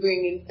I can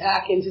bring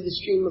back into the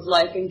stream of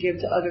life and give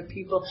to other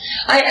people.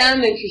 I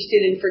am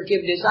interested in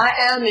forgiveness.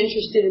 I am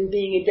interested in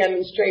being a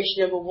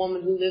demonstration of a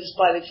woman who lives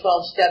by the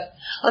 12 steps.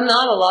 I'm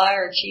not a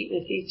liar, a cheat,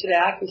 and a thief today.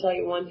 I can tell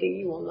you one thing,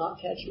 you will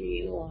not catch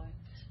me in a lie.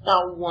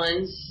 Not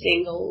one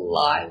single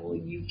lie will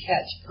you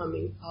catch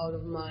coming out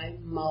of my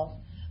mouth.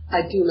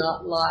 I do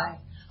not lie.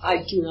 I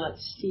do not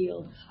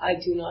steal. I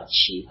do not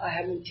cheat. I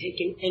haven't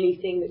taken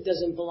anything that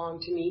doesn't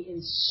belong to me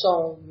in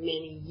so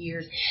many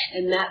years.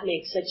 And that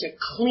makes such a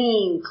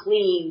clean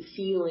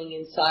feeling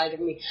inside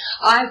of me.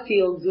 I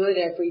feel good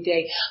every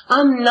day.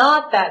 I'm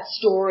not that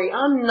story.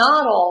 I'm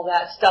not all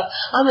that stuff.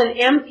 I'm an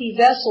empty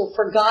vessel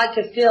for God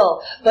to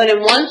fill. But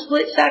in one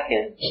split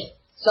second,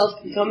 self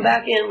can come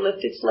back in, lift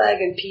its leg,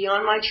 and pee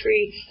on my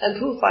tree, and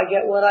poof, I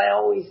get what I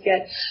always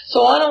get.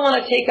 So I don't want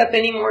to take up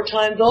any more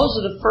time. Those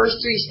are the first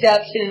 3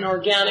 steps in an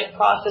organic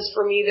process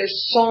for me. There's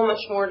so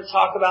much more to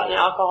talk about in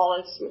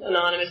Alcoholics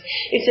Anonymous.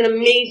 It's an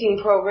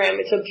amazing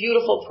program. It's a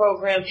beautiful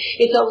program.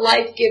 It's a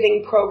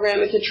life-giving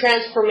program. It's a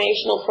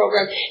transformational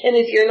program. And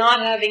if you're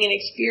not having an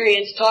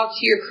experience, talk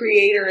to your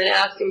Creator and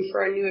ask Him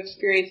for a new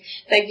experience.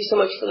 Thank you so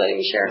much for letting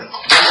me share.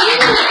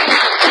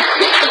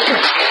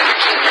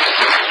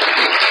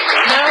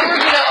 Now we're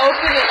going to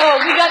open it. Oh,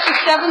 we got the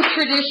 7th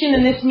tradition,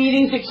 and this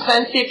meeting's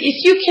expensive.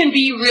 If you can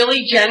be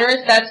really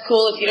generous, that's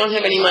cool. If you don't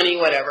have any money,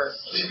 whatever.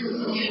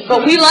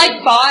 But we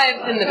like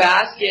 5s in the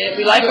basket.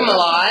 We like them a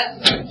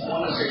lot.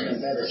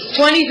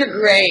 20s are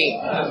great.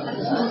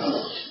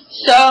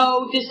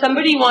 So, does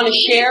somebody want to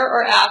share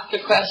or ask a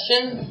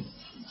question?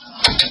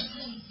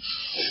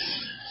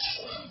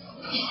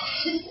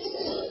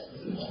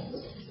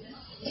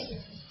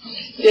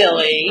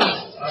 Billy. I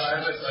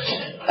have a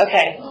question.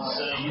 Okay.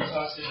 So you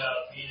talked about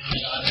being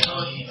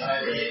unknowing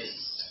high-risk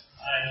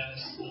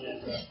items.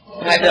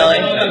 Hi, Billy.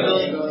 And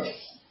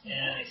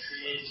it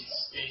creates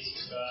space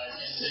for God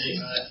and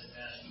for God to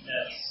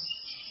manifest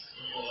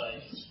in your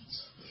life.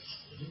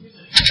 Can you give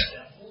an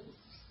example?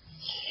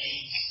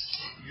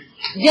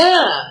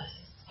 Yeah,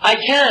 I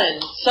can.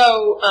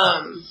 So,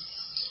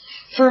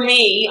 for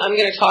me, I'm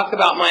going to talk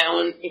about my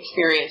own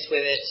experience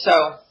with it.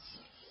 So,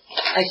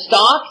 I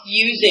stopped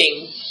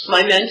using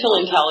my mental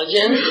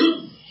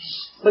intelligence,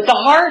 but the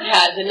heart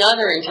has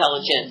another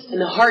intelligence, and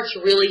the heart's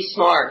really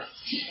smart.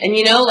 And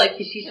you know, like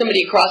you see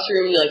somebody across the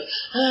room, and you're like,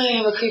 oh, I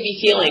have a creepy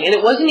feeling. And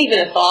it wasn't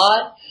even a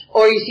thought.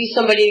 Or you see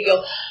somebody and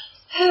go,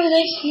 I have a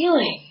nice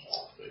feeling.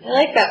 I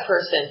like that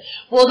person.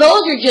 Well,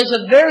 those are just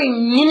a very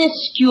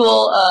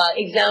minuscule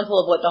example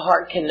of what the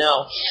heart can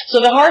know.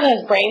 So the heart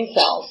has brain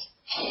cells.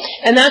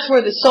 And that's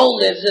where the soul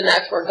lives, and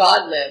that's where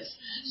God lives.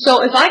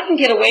 So if I can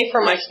get away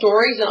from my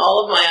stories and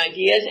all of my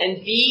ideas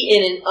and be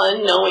in an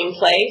unknowing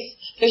place,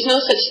 there's no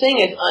such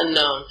thing as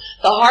unknown.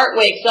 The heart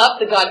wakes up,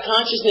 the God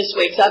consciousness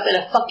wakes up, and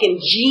a fucking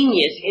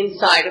genius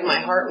inside of my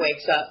heart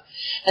wakes up.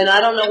 And I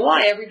don't know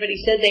why. Everybody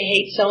said they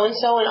hate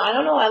so-and-so, and I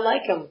don't know, I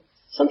like them.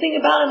 Something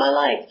about him I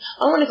like.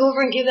 I want to go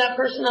over and give that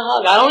person a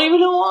hug. I don't even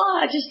know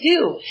why, I just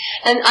do.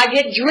 And I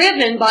get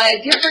driven by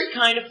a different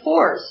kind of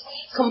force.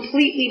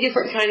 Completely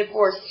different kind of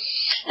force.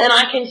 And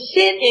I can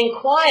sit in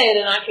quiet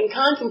and I can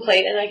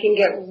contemplate and I can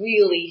get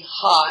really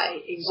high,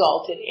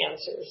 exalted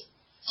answers.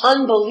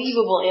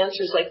 Unbelievable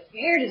answers like,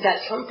 where did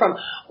that come from?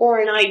 Or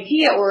an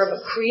idea or a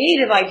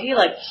creative idea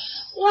like,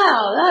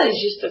 wow, that is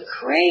just the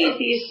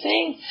craziest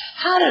thing.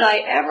 How did I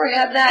ever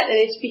have that? And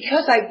it's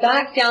because I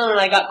backed down and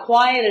I got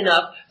quiet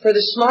enough for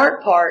the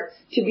smart part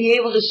to be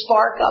able to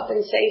spark up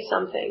and say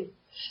something.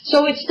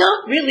 So it's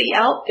not really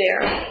out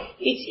there.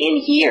 It's in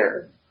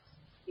here.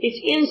 It's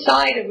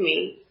inside of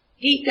me.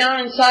 Deep down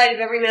inside of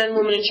every man,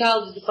 woman, and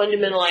child is the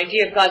fundamental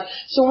idea of God.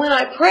 So when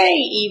I pray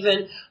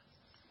even,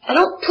 I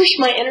don't push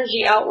my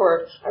energy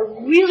outward. I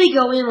really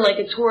go in like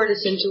a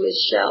tortoise into his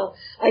shell.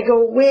 I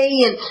go way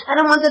in. I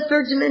don't want the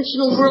third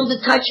dimensional world to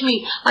touch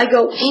me. I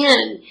go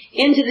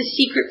into the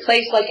secret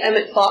place like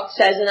Emmett Fox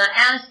says, and I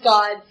ask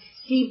God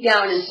deep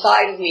down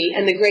inside of me,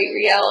 and the great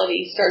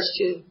reality starts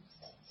to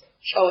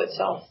show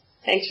itself.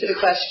 Thanks for the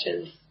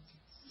question.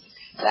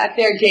 Back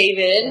there,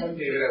 David. I'm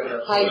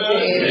David. Hi,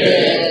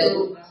 David.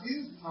 So, can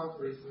you talk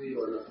briefly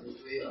or not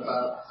briefly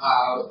about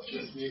how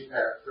this new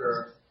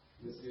character,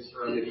 this new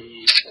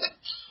serenity,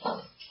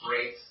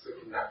 breaks the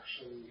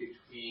connection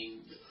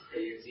between the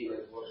crazy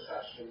mental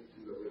obsession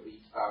and the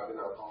relief found in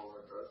alcohol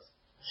or drugs?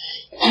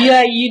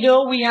 Yeah,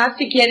 we have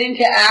to get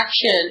into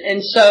action.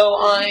 And so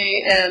I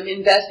am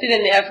invested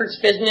in the efforts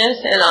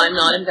business, and I'm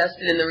not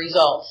invested in the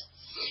results.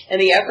 And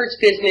the efforts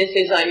business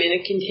is I'm in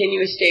a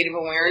continuous state of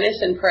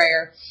awareness and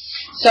prayer.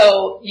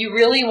 So you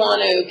really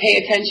want to pay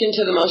attention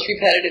to the most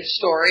repetitive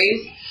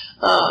stories,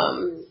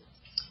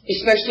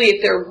 especially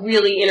if they're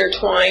really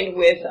intertwined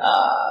with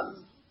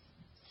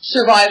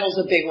survival's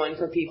a big one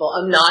for people.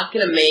 I'm not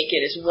going to make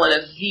it is one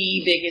of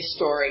the biggest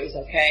stories,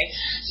 okay?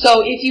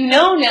 So if you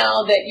know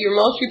now that your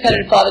most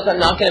repetitive thought is I'm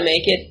not going to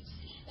make it,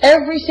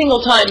 every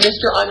single time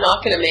Mr. I'm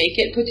not going to make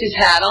it puts his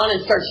hat on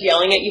and starts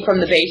yelling at you from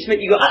the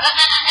basement, you go,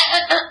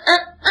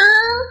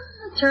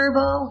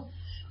 Turbo.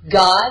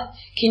 God,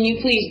 can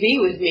you please be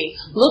with me?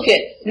 Look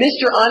at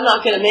Mr. I'm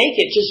not going to make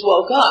it just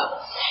woke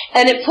up.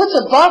 And it puts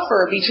a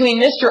buffer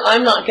between Mr.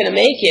 I'm not going to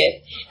make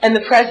it and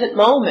the present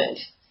moment.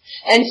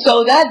 And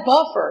so that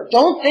buffer,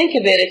 don't think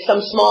of it as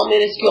some small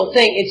minuscule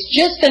thing. It's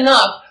just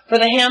enough for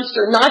the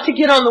hamster not to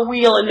get on the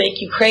wheel and make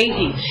you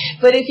crazy.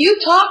 But if you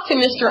talk to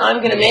Mr. I'm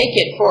going to make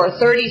it for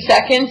 30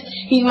 seconds,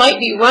 he might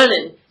be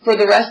running for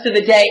the rest of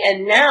the day,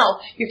 and now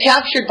you're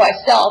captured by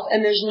self,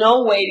 and there's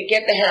no way to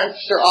get the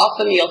hamster off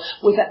the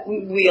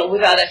wheel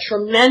without a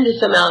tremendous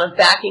amount of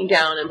backing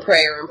down and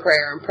prayer and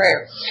prayer and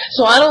prayer.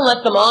 So I don't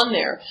let them on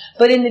there.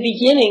 But in the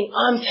beginning,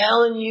 I'm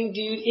telling you,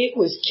 dude, it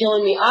was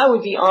killing me. I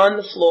would be on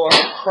the floor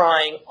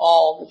crying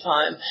all the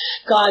time.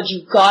 God,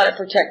 you've got to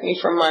protect me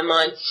from my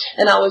mind.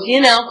 And I was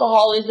in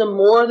alcoholism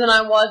more than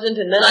I wasn't,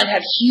 and then I'd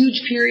have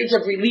huge periods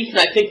of relief, and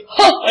I'd think,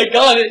 oh, I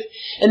got it.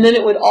 And then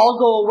it would all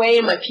go away,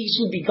 and my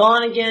peace would be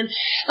gone again.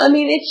 I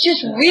mean, it's just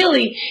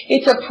really,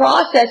 it's a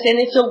process and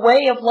it's a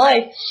way of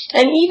life.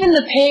 And even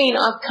the pain,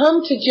 I've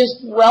come to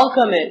just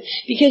welcome it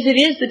because it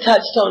is the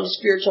touchstone to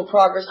spiritual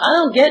progress. I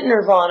don't get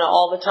nirvana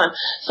all the time.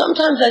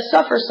 Sometimes I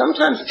suffer.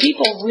 Sometimes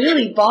people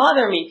really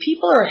bother me.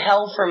 People are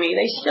hell for me.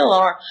 They still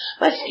are.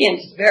 My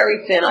skin's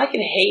very thin. I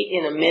can hate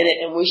in a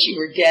minute and wish you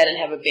were dead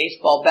and have a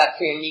baseball bat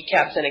for your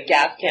kneecaps and a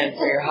gas can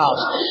for your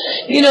house.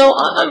 You know,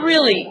 I'm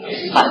really,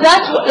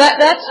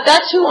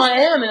 that's who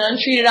I am in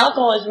untreated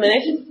alcoholism.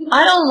 And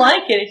I don't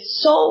like it. It's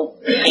so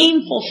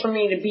painful for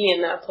me to be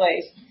in that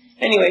place.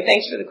 Anyway,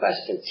 thanks for the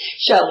question.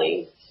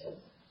 Shelley.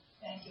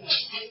 Thank you.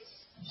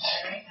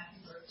 Happy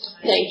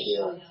birthday. Thank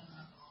you.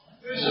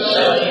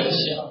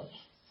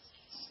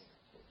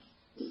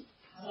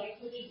 I like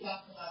what you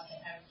talked about the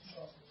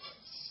character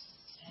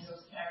and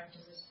those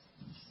characteristics.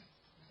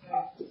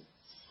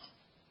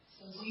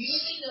 So do you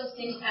think those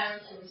same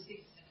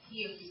characteristics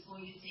appear before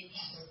you take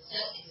into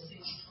accept the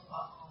decision of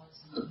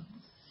alcoholism?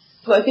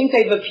 So I think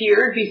they've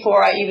appeared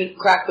before I even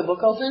cracked the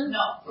book open?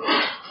 No.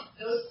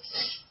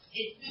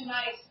 It's been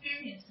my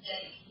experience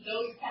that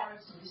those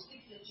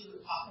characteristics that you were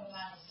talking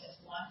about in step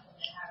 1 from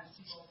the Harris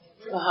people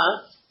paper,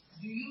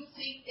 do you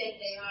think that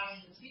they are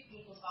in the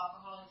treatment of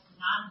Alcoholics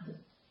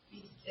Anonymous?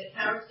 The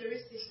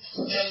characteristics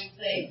that we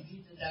say,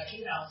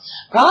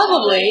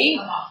 probably.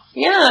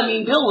 Yeah, I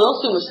mean, Bill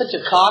Wilson was such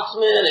a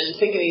coxman and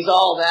thinking he's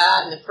all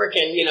that, and the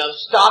frickin',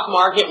 stock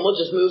market, and we'll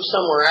just move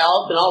somewhere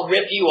else, and I'll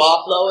rip you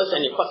off, Lois,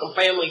 and your fucking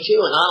family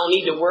too, and I don't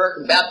need to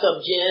work, and bathtub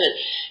gin, and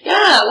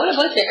yeah, what a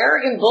bunch of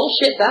arrogant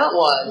bullshit that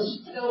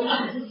was.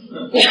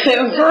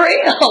 For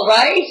real,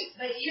 right?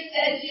 But you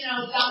said,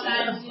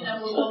 sometimes,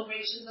 we're more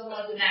gracious or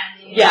more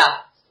demanding.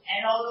 Yeah.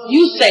 And all those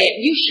you say it,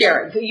 you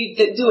share it, you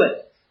do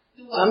it.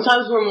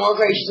 Sometimes we're more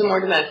gracious and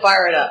more demanding.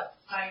 Fire it up.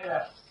 Fire it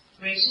up.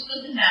 Gracious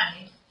or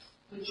demanding.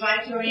 We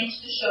try to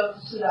arrange the show to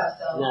suit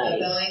ourselves, but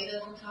the light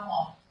doesn't come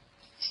on.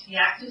 The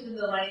actors and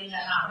the lighting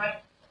are not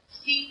right.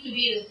 Seems to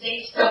be the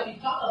same stuff you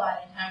talk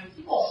about in Harry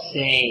Potter.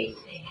 Same.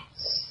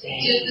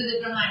 Just a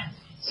different language.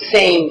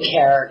 Same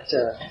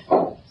character.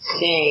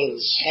 Same.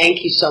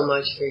 Thank you so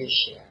much for your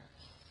share.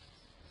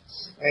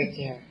 Right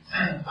there.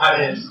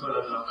 Hi, it's Quinn.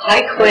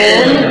 Hi,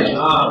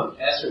 Quinn.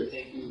 Esther,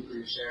 thank you for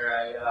your share.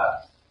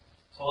 I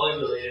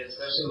totally related,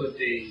 especially with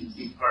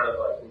the part of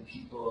when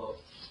people,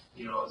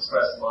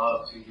 express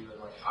love to you, and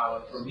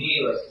how, for me,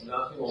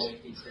 nothing will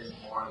make me cringe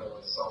more than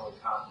when someone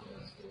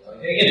compliments me.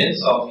 They can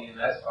insult me, and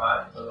that's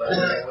fine, but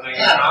when I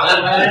get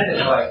complimented,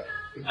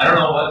 it's I don't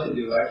know what to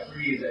do. I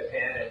freeze, I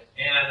panic,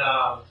 and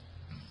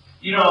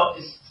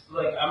it's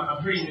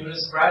I'm pretty new to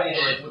sobriety,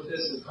 and with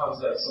this it comes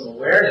some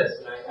awareness,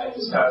 and I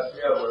just got a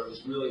trail where it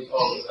was really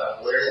focused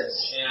on awareness,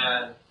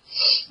 and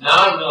now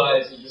I'm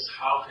realizing just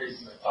how crazy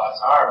my thoughts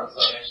are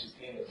because I'm actually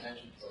paying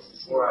attention to them.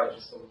 Before I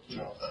just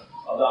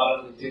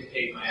allowed them to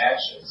dictate my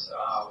actions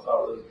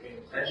without really paying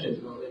attention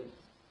to them. And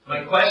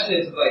my question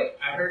is, like,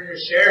 I heard your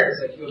share, it's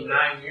like you have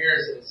 9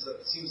 years, and it's,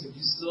 it seems like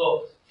you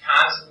still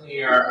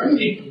constantly are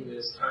taking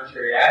this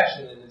contrary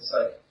action, and it's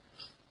like,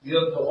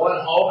 the one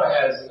hope I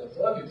had is in the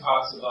book, it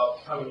talks about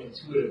becoming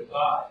intuitive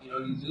thought. You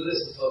do this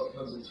until it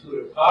becomes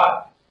intuitive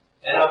thought.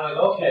 And I'm like,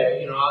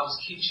 okay, I'll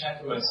just keep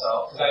checking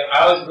myself. Because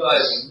I always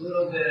realize a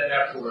little bit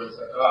afterwards,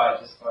 like, oh, I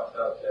just fucked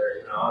up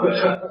there,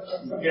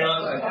 Like,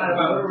 God, if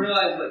I would have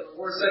realized, like,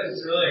 4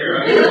 seconds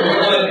earlier, I would have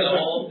realized the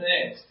whole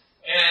thing.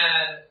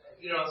 And,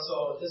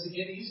 so does it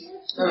get easier?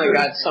 Oh my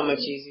God, so much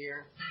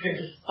easier.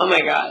 Oh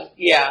my God,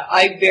 yeah.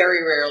 I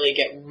very rarely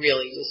get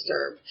really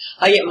disturbed.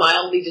 I get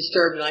mildly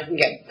disturbed and I can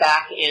get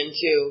back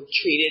into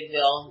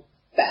treatedville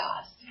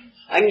fast.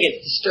 I can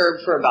get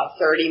disturbed for about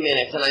 30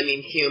 minutes, and I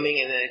mean fuming,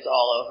 and then it's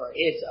all over.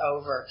 It's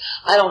over.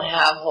 I don't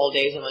have whole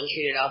days of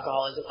untreated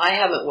alcoholism. I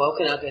haven't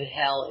woken up in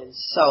hell in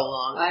so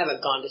long. I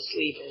haven't gone to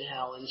sleep in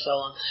hell in so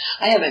long.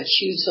 I haven't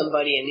chewed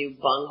somebody a new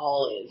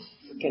bunghole in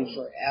freaking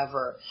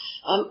forever.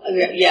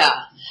 Yeah.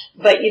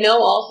 But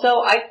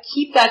also, I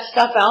keep that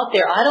stuff out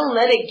there. I don't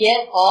let it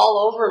get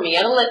all over me.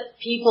 I don't let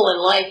people in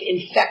life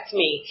infect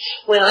me.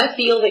 When I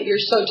feel that you're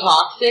so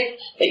toxic,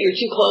 that you're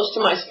too close to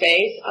my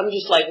space, I'm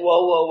just like,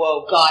 whoa, whoa,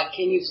 whoa, God,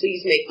 can you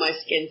please make my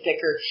skin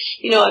thicker?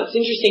 It's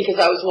interesting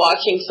because I was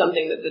watching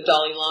something that the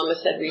Dalai Lama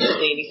said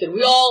recently, and he said,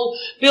 we all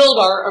build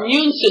our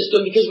immune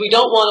system because we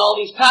don't want all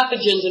these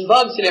pathogens and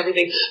bugs and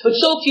everything, but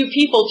so few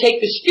people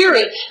take the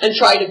spirit and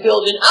try to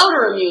build an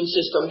outer immune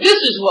system. This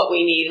is what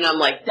we need. And I'm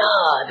like,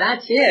 duh,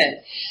 that's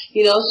it.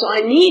 So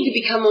I need to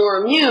become more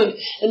immune.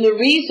 And the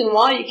reason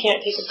why you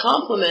can't take a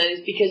compliment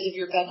is because of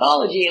your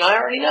pathology. And I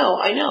already know.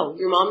 I know.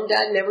 Your mom and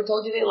dad never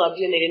told you they loved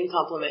you and they didn't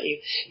compliment you.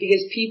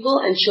 Because people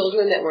and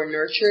children that were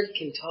nurtured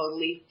can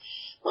totally...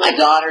 My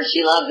daughter,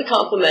 she loves a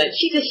compliment.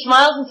 She just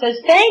smiles and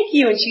says, thank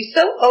you. And she's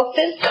so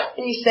open.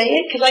 And you say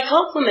it because I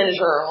complimented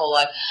her whole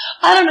life.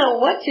 I don't know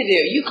what to do.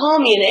 You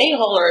call me an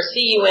a-hole or a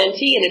cunt,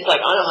 and it's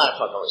like, I know how to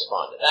fucking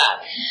respond to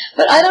that.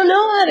 But I don't know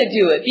how to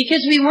do it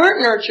because we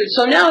weren't nurtured.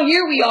 So now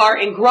here we are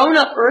in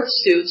grown-up earth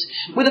suits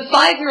with a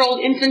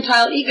 5-year-old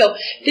infantile ego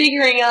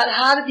figuring out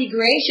how to be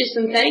gracious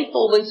and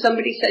thankful when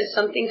somebody says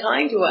something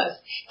kind to us.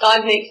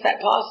 God makes that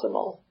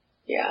possible.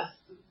 Yeah.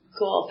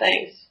 Cool.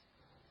 Thanks.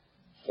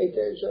 Right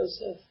there,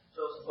 Joseph.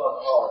 Joseph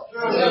alcoholic.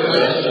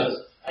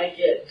 I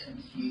get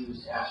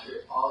confused after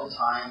all the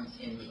time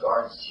in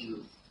regards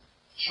to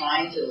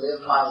trying to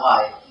live my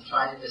life and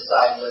trying to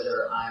decide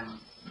whether I'm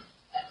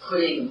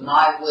putting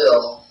my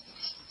will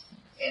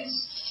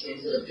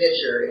into the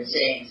picture and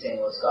saying,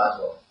 well, it's God's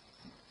will.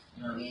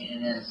 You know what I mean?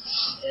 And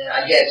then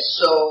I get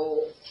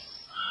so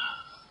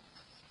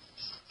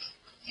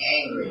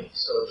angry,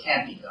 so it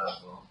can't be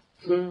God's will.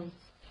 Mm-hmm.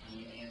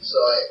 And so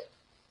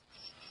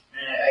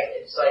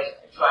it's like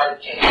I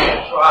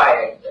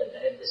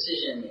had a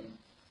decision, and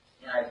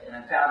I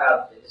found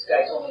out that this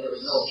guy told me there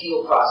was no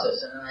appeal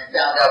process, and then I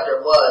found out there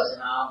was,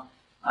 and now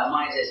my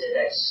mind said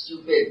that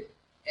stupid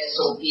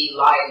SOB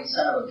lying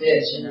son of a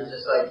bitch, and I was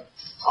just like,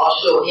 I'll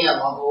show him,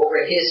 I'll go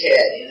over his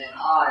head, and then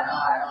on and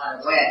on and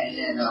on it went, and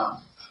then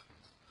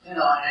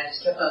and I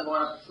just kept on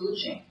going up the food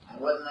chain.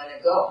 I wasn't letting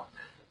it go.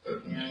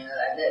 And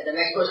the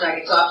next person I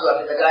could talk to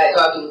after the guy I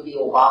talked to would be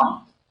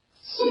Obama.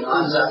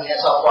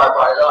 That's how far I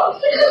brought it up.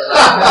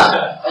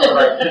 I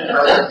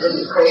was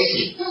really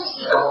crazy, and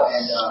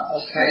I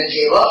just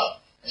gave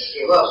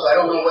up. So I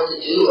don't know what to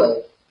do.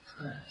 Like,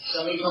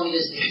 somebody told me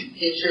this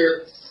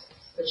picture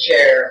a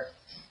chair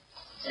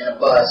and a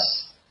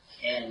bus,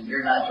 and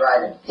you're not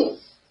driving.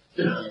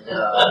 And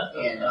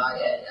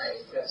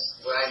that's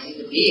where I need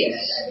to be, and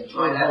I've been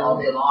trying that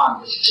all day long.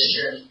 This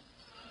picture,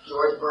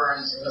 George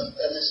Burns in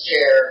this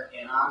chair,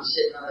 and I'm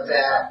sitting on the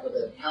back with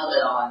a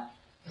helmet on.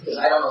 Because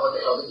I don't know what the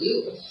hell to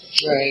do.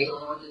 Right. I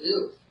don't know what to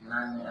do. And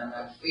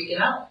I'm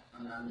freaking out.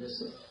 I'm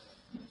just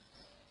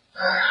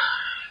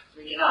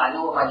freaking out. I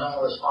know what my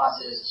normal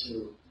response is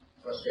to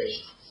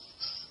frustration.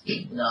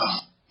 No.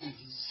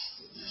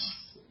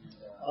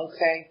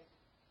 Okay.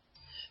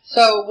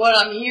 So what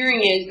I'm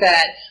hearing is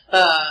that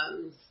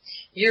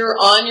you're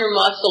on your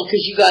muscle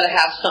because you got to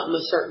have something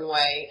a certain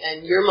way,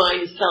 and your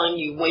mind is telling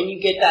you when you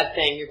get that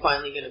thing, you're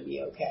finally going to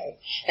be okay.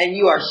 And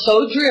you are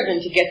so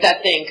driven to get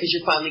that thing because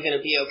you're finally going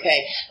to be okay.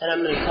 And I'm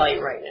going to tell you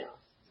right now,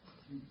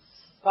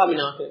 probably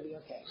not going to be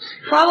okay.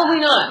 Probably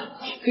not,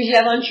 because you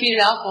have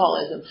untreated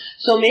alcoholism.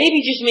 So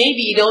maybe, just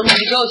maybe, you don't need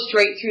to go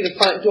straight through the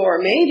front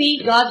door. Maybe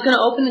God's going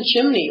to open the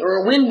chimney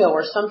or a window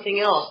or something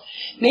else.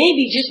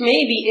 Maybe, just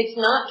maybe, it's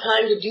not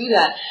time to do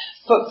that.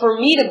 But for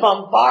me to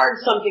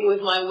bombard something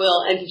with my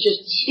will and to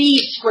just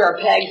feed square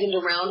pegs into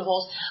round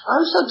holes,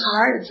 I'm so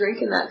tired of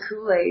drinking that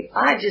Kool-Aid.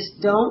 I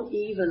just don't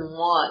even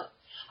want.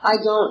 I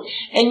don't.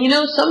 And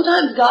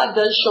sometimes God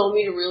does show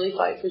me to really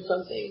fight for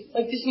something.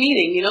 Like this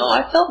meeting,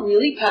 I felt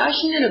really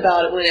passionate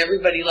about it when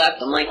everybody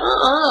left. I'm like,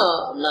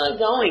 I'm not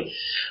going.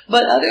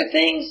 But other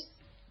things,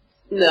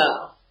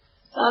 no.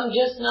 I'm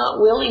just not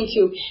willing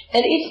to.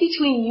 And it's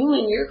between you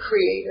and your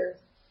Creator.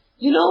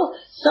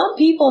 Some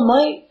people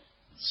might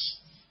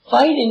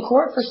fight in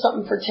court for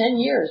something for 10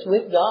 years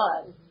with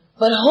God.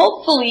 But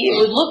hopefully it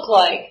would look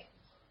like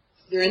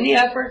They're in the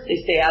efforts, they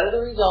stay out of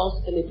the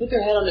results, and they put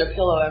their head on their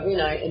pillow every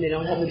night, and they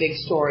don't have a big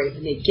story.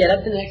 And they get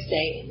up the next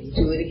day, and they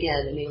do it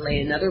again, and they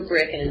lay another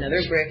brick, and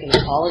they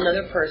call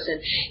another person,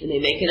 and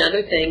they make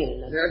another thing,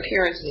 and another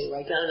appearance, and they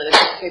write down another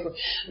piece of paper.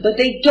 But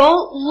they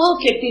don't look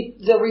at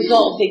the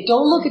results. They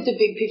don't look at the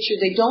big picture.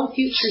 They don't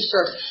future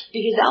surf,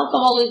 because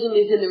alcoholism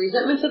is in the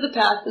resentments of the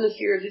past and the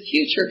fear of the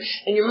future.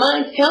 And your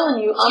mind's telling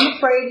you, I'm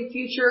afraid of the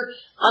future,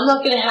 I'm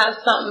not going to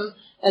have something,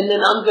 and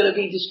then I'm going to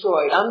be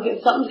destroyed.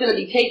 Something's going to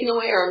be taken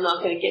away, or I'm not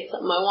going to get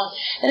something I want.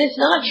 And it's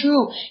not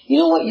true. You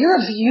know what? You're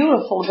a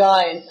beautiful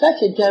guy and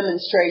such a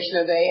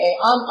demonstration of AA.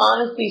 I'm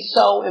honestly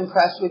so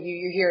impressed with you.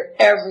 You're here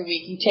every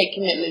week. You take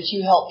commitments.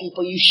 You help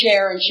people. You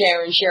share and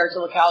share and share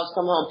till the cows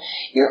come home.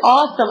 You're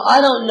awesome. I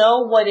don't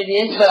know what it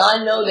is, but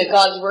I know that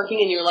God's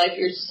working in your life.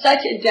 You're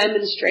such a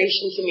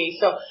demonstration to me.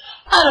 So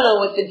I don't know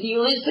what the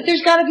deal is, but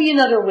there's got to be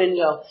another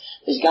window.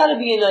 There's got to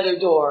be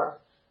another door.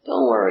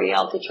 Don't worry,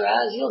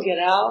 Alcatraz, you'll get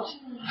out.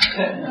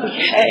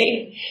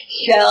 Okay.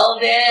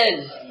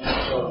 Sheldon.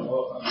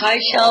 Hi,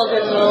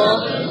 Sheldon.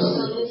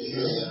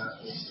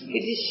 Good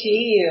to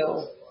see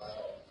you.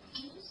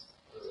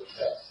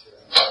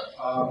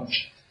 I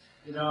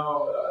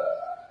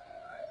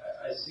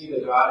see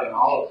the God in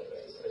all of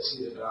this. I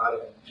see the God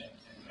in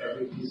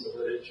every piece of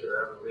literature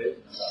ever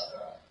written about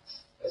God.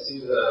 I see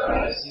the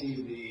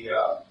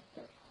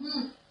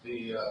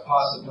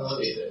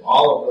possibility that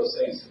all of those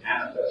things can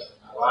manifest in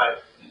my life.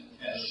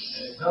 And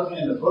it tells me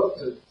in the book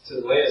to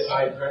lay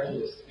aside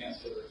prejudice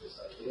against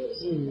religious ideas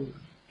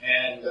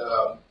and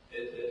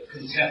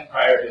contempt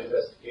prior to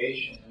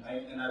investigation.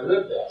 And I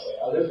live that way.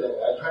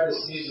 I try to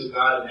see the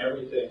God in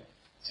everything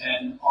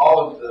and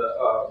all of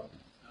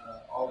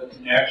the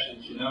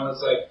connections.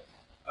 It's like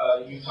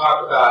you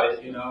talk about it,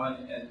 and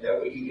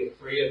that we can get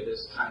free of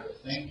this kind of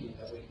thinking,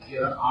 that we can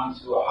get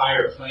onto a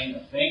higher plane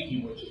of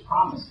thinking, which is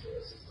promised to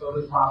us. It's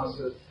totally promised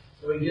to us.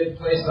 So we get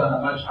placed on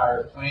a much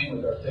higher plane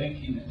with our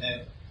thinking, and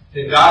then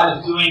that God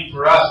is doing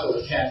for us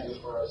what we can't do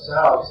for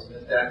ourselves,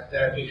 and that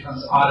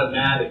becomes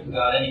automatic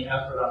without any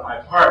effort on my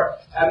part.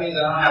 That means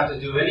I don't have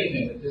to do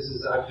anything. That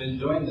I've been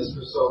doing this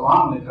for so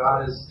long that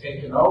God has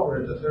taken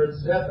over. In the third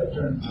step, I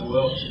turned my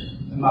will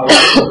and my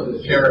life over to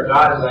the care of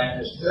God as I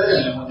understood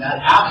it. And when that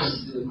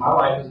happens, my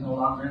life is no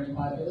longer any of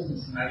my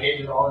business, and I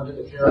gave it all into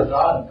the care of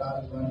God, and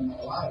God is running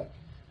my life.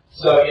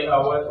 So,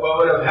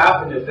 what would have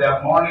happened if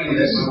that morning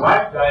that my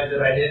wife died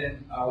that I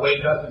didn't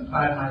wake up and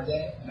plan my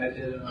day, and I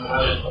did an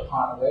 11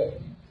 upon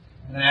awakening.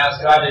 And I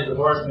asked God to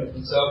divorce me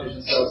from selfish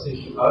and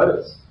self-seeking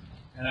motives.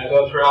 And I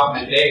go throughout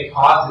my day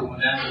pausing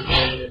when that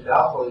is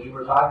doubtful, as you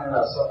were talking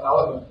about so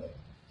eloquently.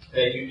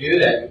 That you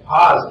do that, you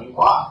pause and you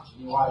watch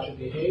your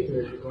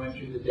behavior as you're going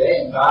through the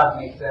day, and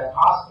God makes that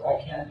possible. I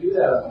can't do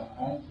that on my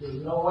own. There's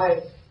no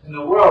way in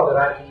the world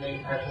that I can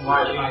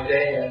watch my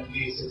day and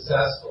be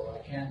successful. I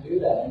can't do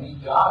that. I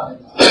need God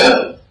in my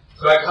life.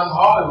 So I come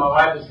home and my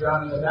wife is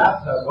drowning in the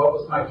bathtub. What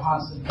was my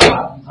constant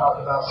thought? You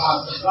talk about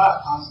constant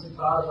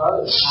thought of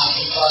others,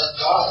 constant thought of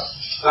God.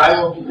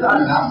 Thy will be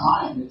done, not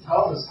mine. It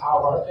tells us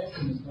how our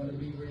thinking is going to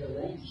be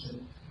rearranged.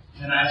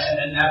 And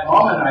in that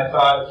moment I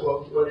thought,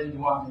 well, what do you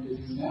want me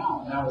to do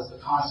now? And that was the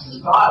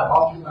constant thought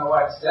all through my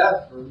wife's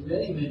death for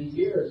many, many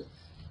years.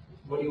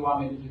 What do you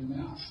want me to do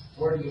now?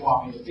 Where do you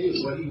want me to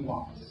be? What do you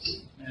want me to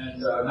do? And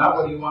not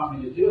what do you want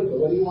me to do,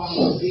 but what do you want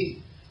me to be?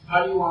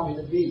 How do you want me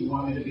to be? You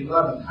want me to be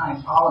loving,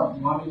 kind, tolerant?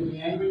 You want me to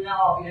be angry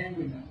now? I'll be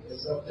angry now.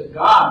 It's up to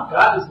God.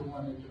 God is the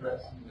one that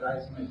directs me,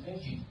 guides my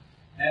thinking.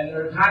 And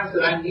there are times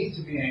that I need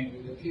to be angry,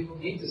 that people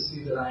need to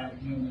see that I am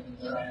human and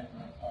that I am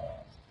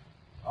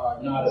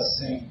not a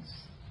saint.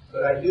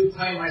 But I do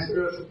claim my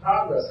spiritual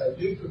progress. I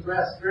do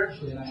progress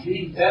spiritually, and I'm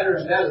getting better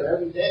and better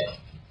every day.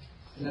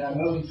 And then I'm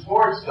moving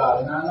towards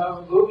God, and I'm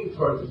not moving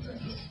towards the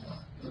drink.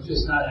 It's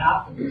just not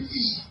happening.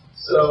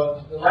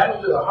 So the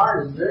language of the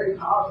heart is very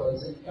powerful.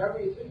 It's in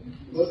everything. If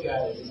you look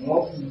at it and you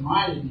open your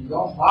mind and you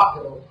don't block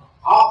it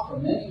off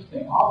from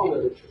anything, all the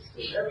literature,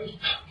 there's every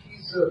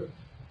piece of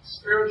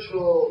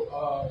spiritual,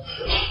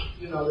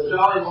 the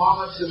Dalai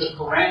Lama to the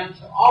Quran,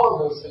 to all of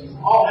those things,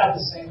 all have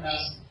the same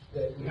message,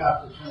 that we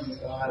have to turn to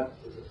God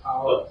for the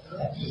power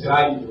to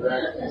guide and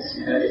direct us.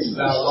 And it's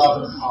about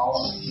love and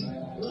tolerance.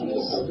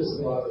 So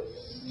just love it.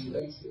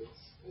 Thank you.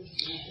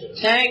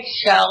 Thanks,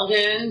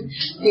 Sheldon.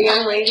 The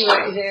young lady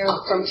right there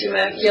from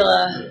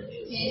Temecula.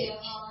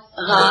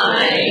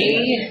 Hi.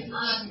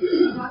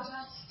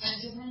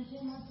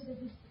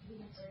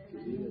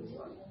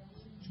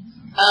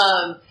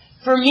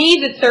 For me,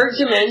 the third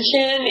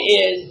dimension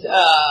is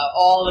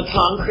all the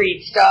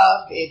concrete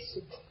stuff. It's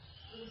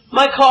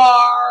my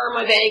car,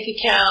 my bank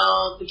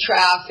account, the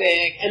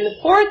traffic. And the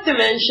fourth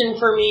dimension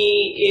for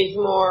me is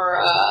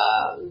more,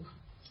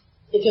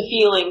 it's a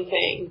feeling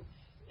thing.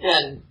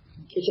 And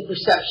it's a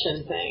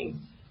perception thing,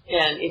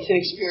 and it's an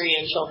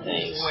experiential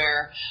thing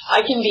where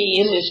I can be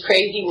in this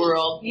crazy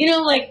world.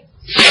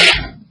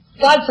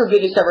 God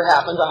forbid this ever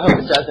happens, I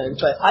hope it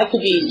doesn't, but I could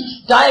be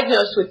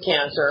diagnosed with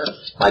cancer,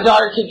 my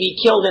daughter could be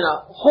killed in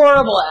a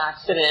horrible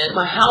accident,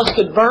 my house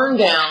could burn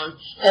down,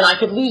 and I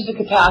could lose the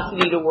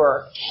capacity to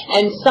work.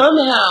 And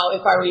somehow,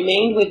 if I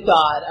remained with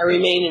God, I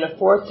remain in a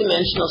fourth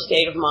dimensional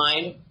state of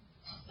mind,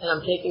 and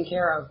I'm taken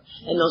care of.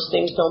 And those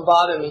things don't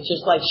bother me,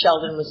 just like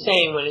Sheldon was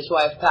saying when his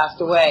wife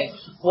passed away.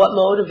 What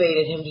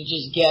motivated him to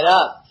just get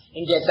up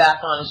and get back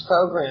on his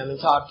program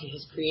and talk to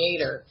his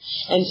creator?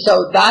 And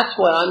so that's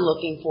what I'm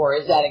looking for,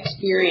 is that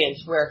experience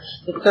where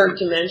the third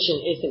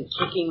dimension isn't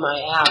kicking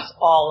my ass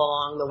all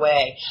along the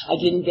way. I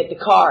didn't get the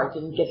car, I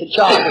didn't get the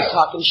job, they're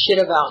talking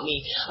shit about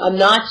me. I'm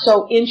not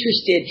so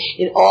interested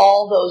in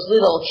all those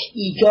little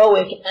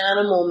egoic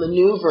animal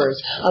maneuvers.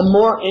 I'm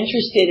more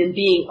interested in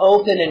being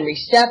open and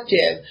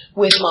receptive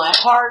with my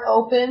heart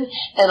open,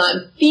 and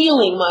I'm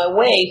feeling my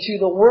way through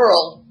the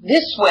world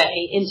this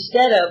way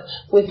instead of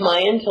with my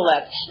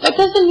intellect. That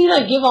doesn't mean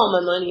I give all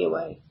my money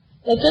away.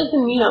 That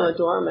doesn't mean I'm a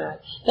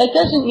doormat. That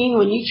doesn't mean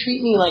when you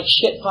treat me like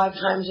shit 5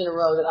 times in a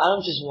row that I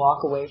don't just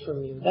walk away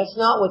from you. That's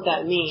not what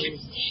that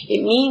means.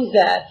 It means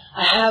that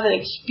I have an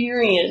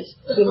experience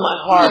with my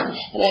heart,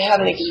 and I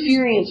have an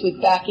experience with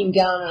backing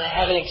down, and I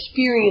have an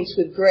experience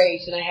with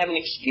grace, and I have an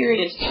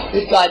experience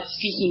with God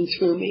speaking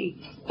through me.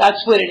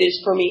 That's what it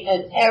is for me,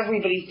 and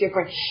everybody's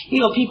different.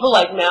 You know, people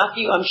like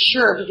Matthew, I'm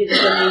sure, because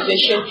he's a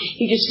musician,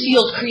 he just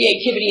feels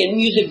creativity and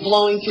music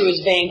blowing through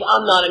his veins.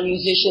 I'm not a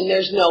musician.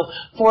 There's no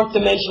fourth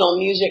dimensional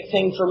music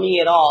thing for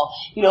me at all.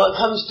 You know, it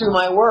comes through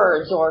my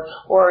words, or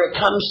it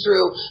comes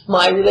through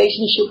my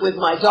relationship with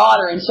my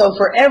daughter. And so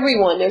for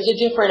everyone, there's a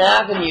different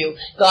avenue.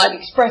 God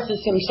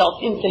expresses himself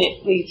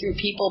infinitely through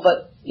people,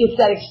 but it's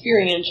that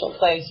experiential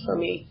place for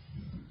me.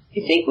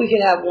 I think we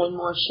could have one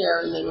more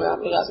share and then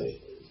wrap it up.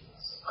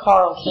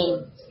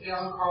 Carlton. Yeah,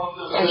 I'm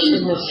Carlton. I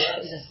shouldn't have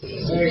said that.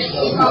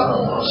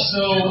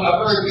 So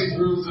I've heard these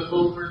groups of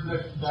over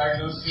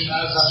diagnosing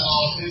as I'm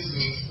all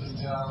business, and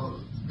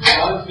it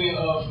reminds me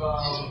of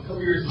a couple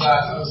years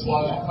back I was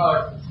watching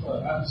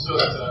an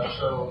episode of that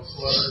show,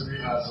 Celebrity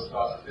Rehab with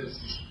Dr.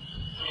 Pinsky.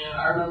 And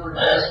I remember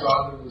Dennis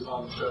Rodman was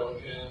on the show,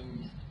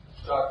 and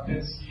Dr.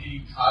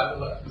 Pinsky tried to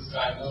let this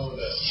guy know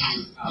that he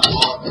was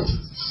alcoholic.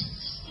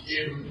 He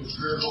gave him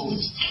empirical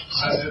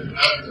scientific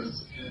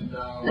evidence, and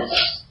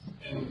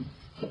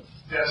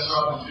Dennis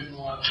Rodman didn't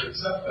want to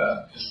accept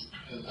that.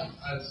 And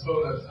I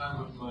spoke at the time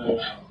with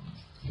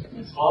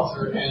my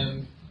sponsor,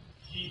 and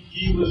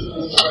he was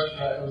under the impression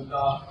that it was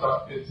not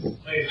Dr. Pinsky's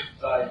place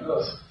to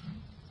diagnose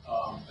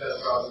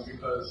Dennis Rodman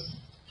because,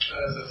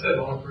 as I said,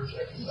 the only person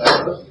that can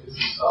diagnose it is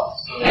himself.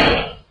 So,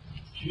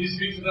 can you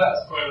speak to that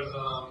as far as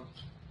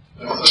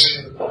somebody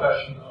in the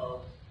profession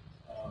of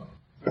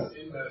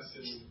in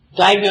medicine?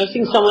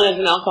 Diagnosing someone as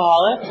an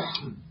alcoholic?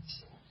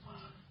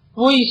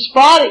 Well, you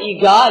spot it,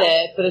 you got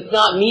it, but it's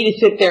not me to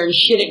sit there and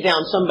shit it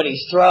down somebody's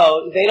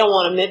throat. If they don't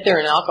want to admit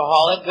they're an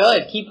alcoholic,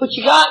 good. Keep what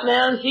you got,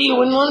 man. See, you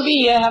wouldn't want to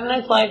be you. Have a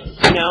nice life,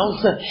 you know.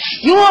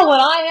 You want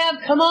what I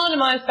have? Come on to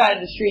my side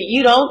of the street.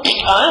 You don't?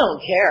 I don't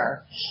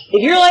care.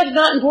 If your life's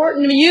not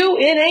important to you,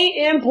 it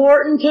ain't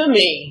important to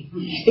me.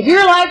 If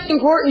your life's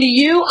important to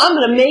you, I'm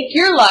going to make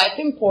your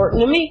life important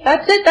to me.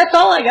 That's it. That's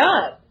all I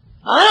got.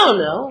 I don't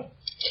know.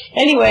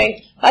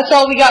 Anyway, that's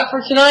all we got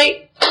for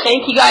tonight.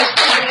 Thank you guys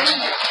for coming.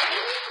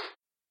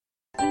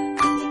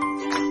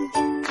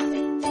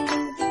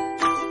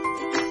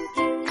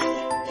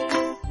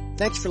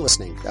 Thanks for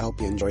listening. I hope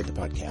you enjoyed the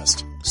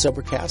podcast.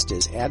 Sobercast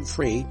is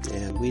ad-free,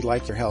 and we'd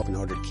like your help in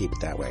order to keep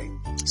it that way.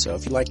 So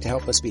if you'd like to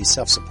help us be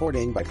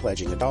self-supporting by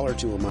pledging $1 or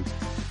 $2 a month,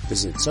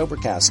 visit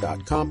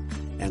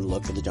Sobercast.com and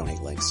look for the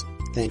donate links.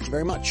 Thank you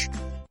very much.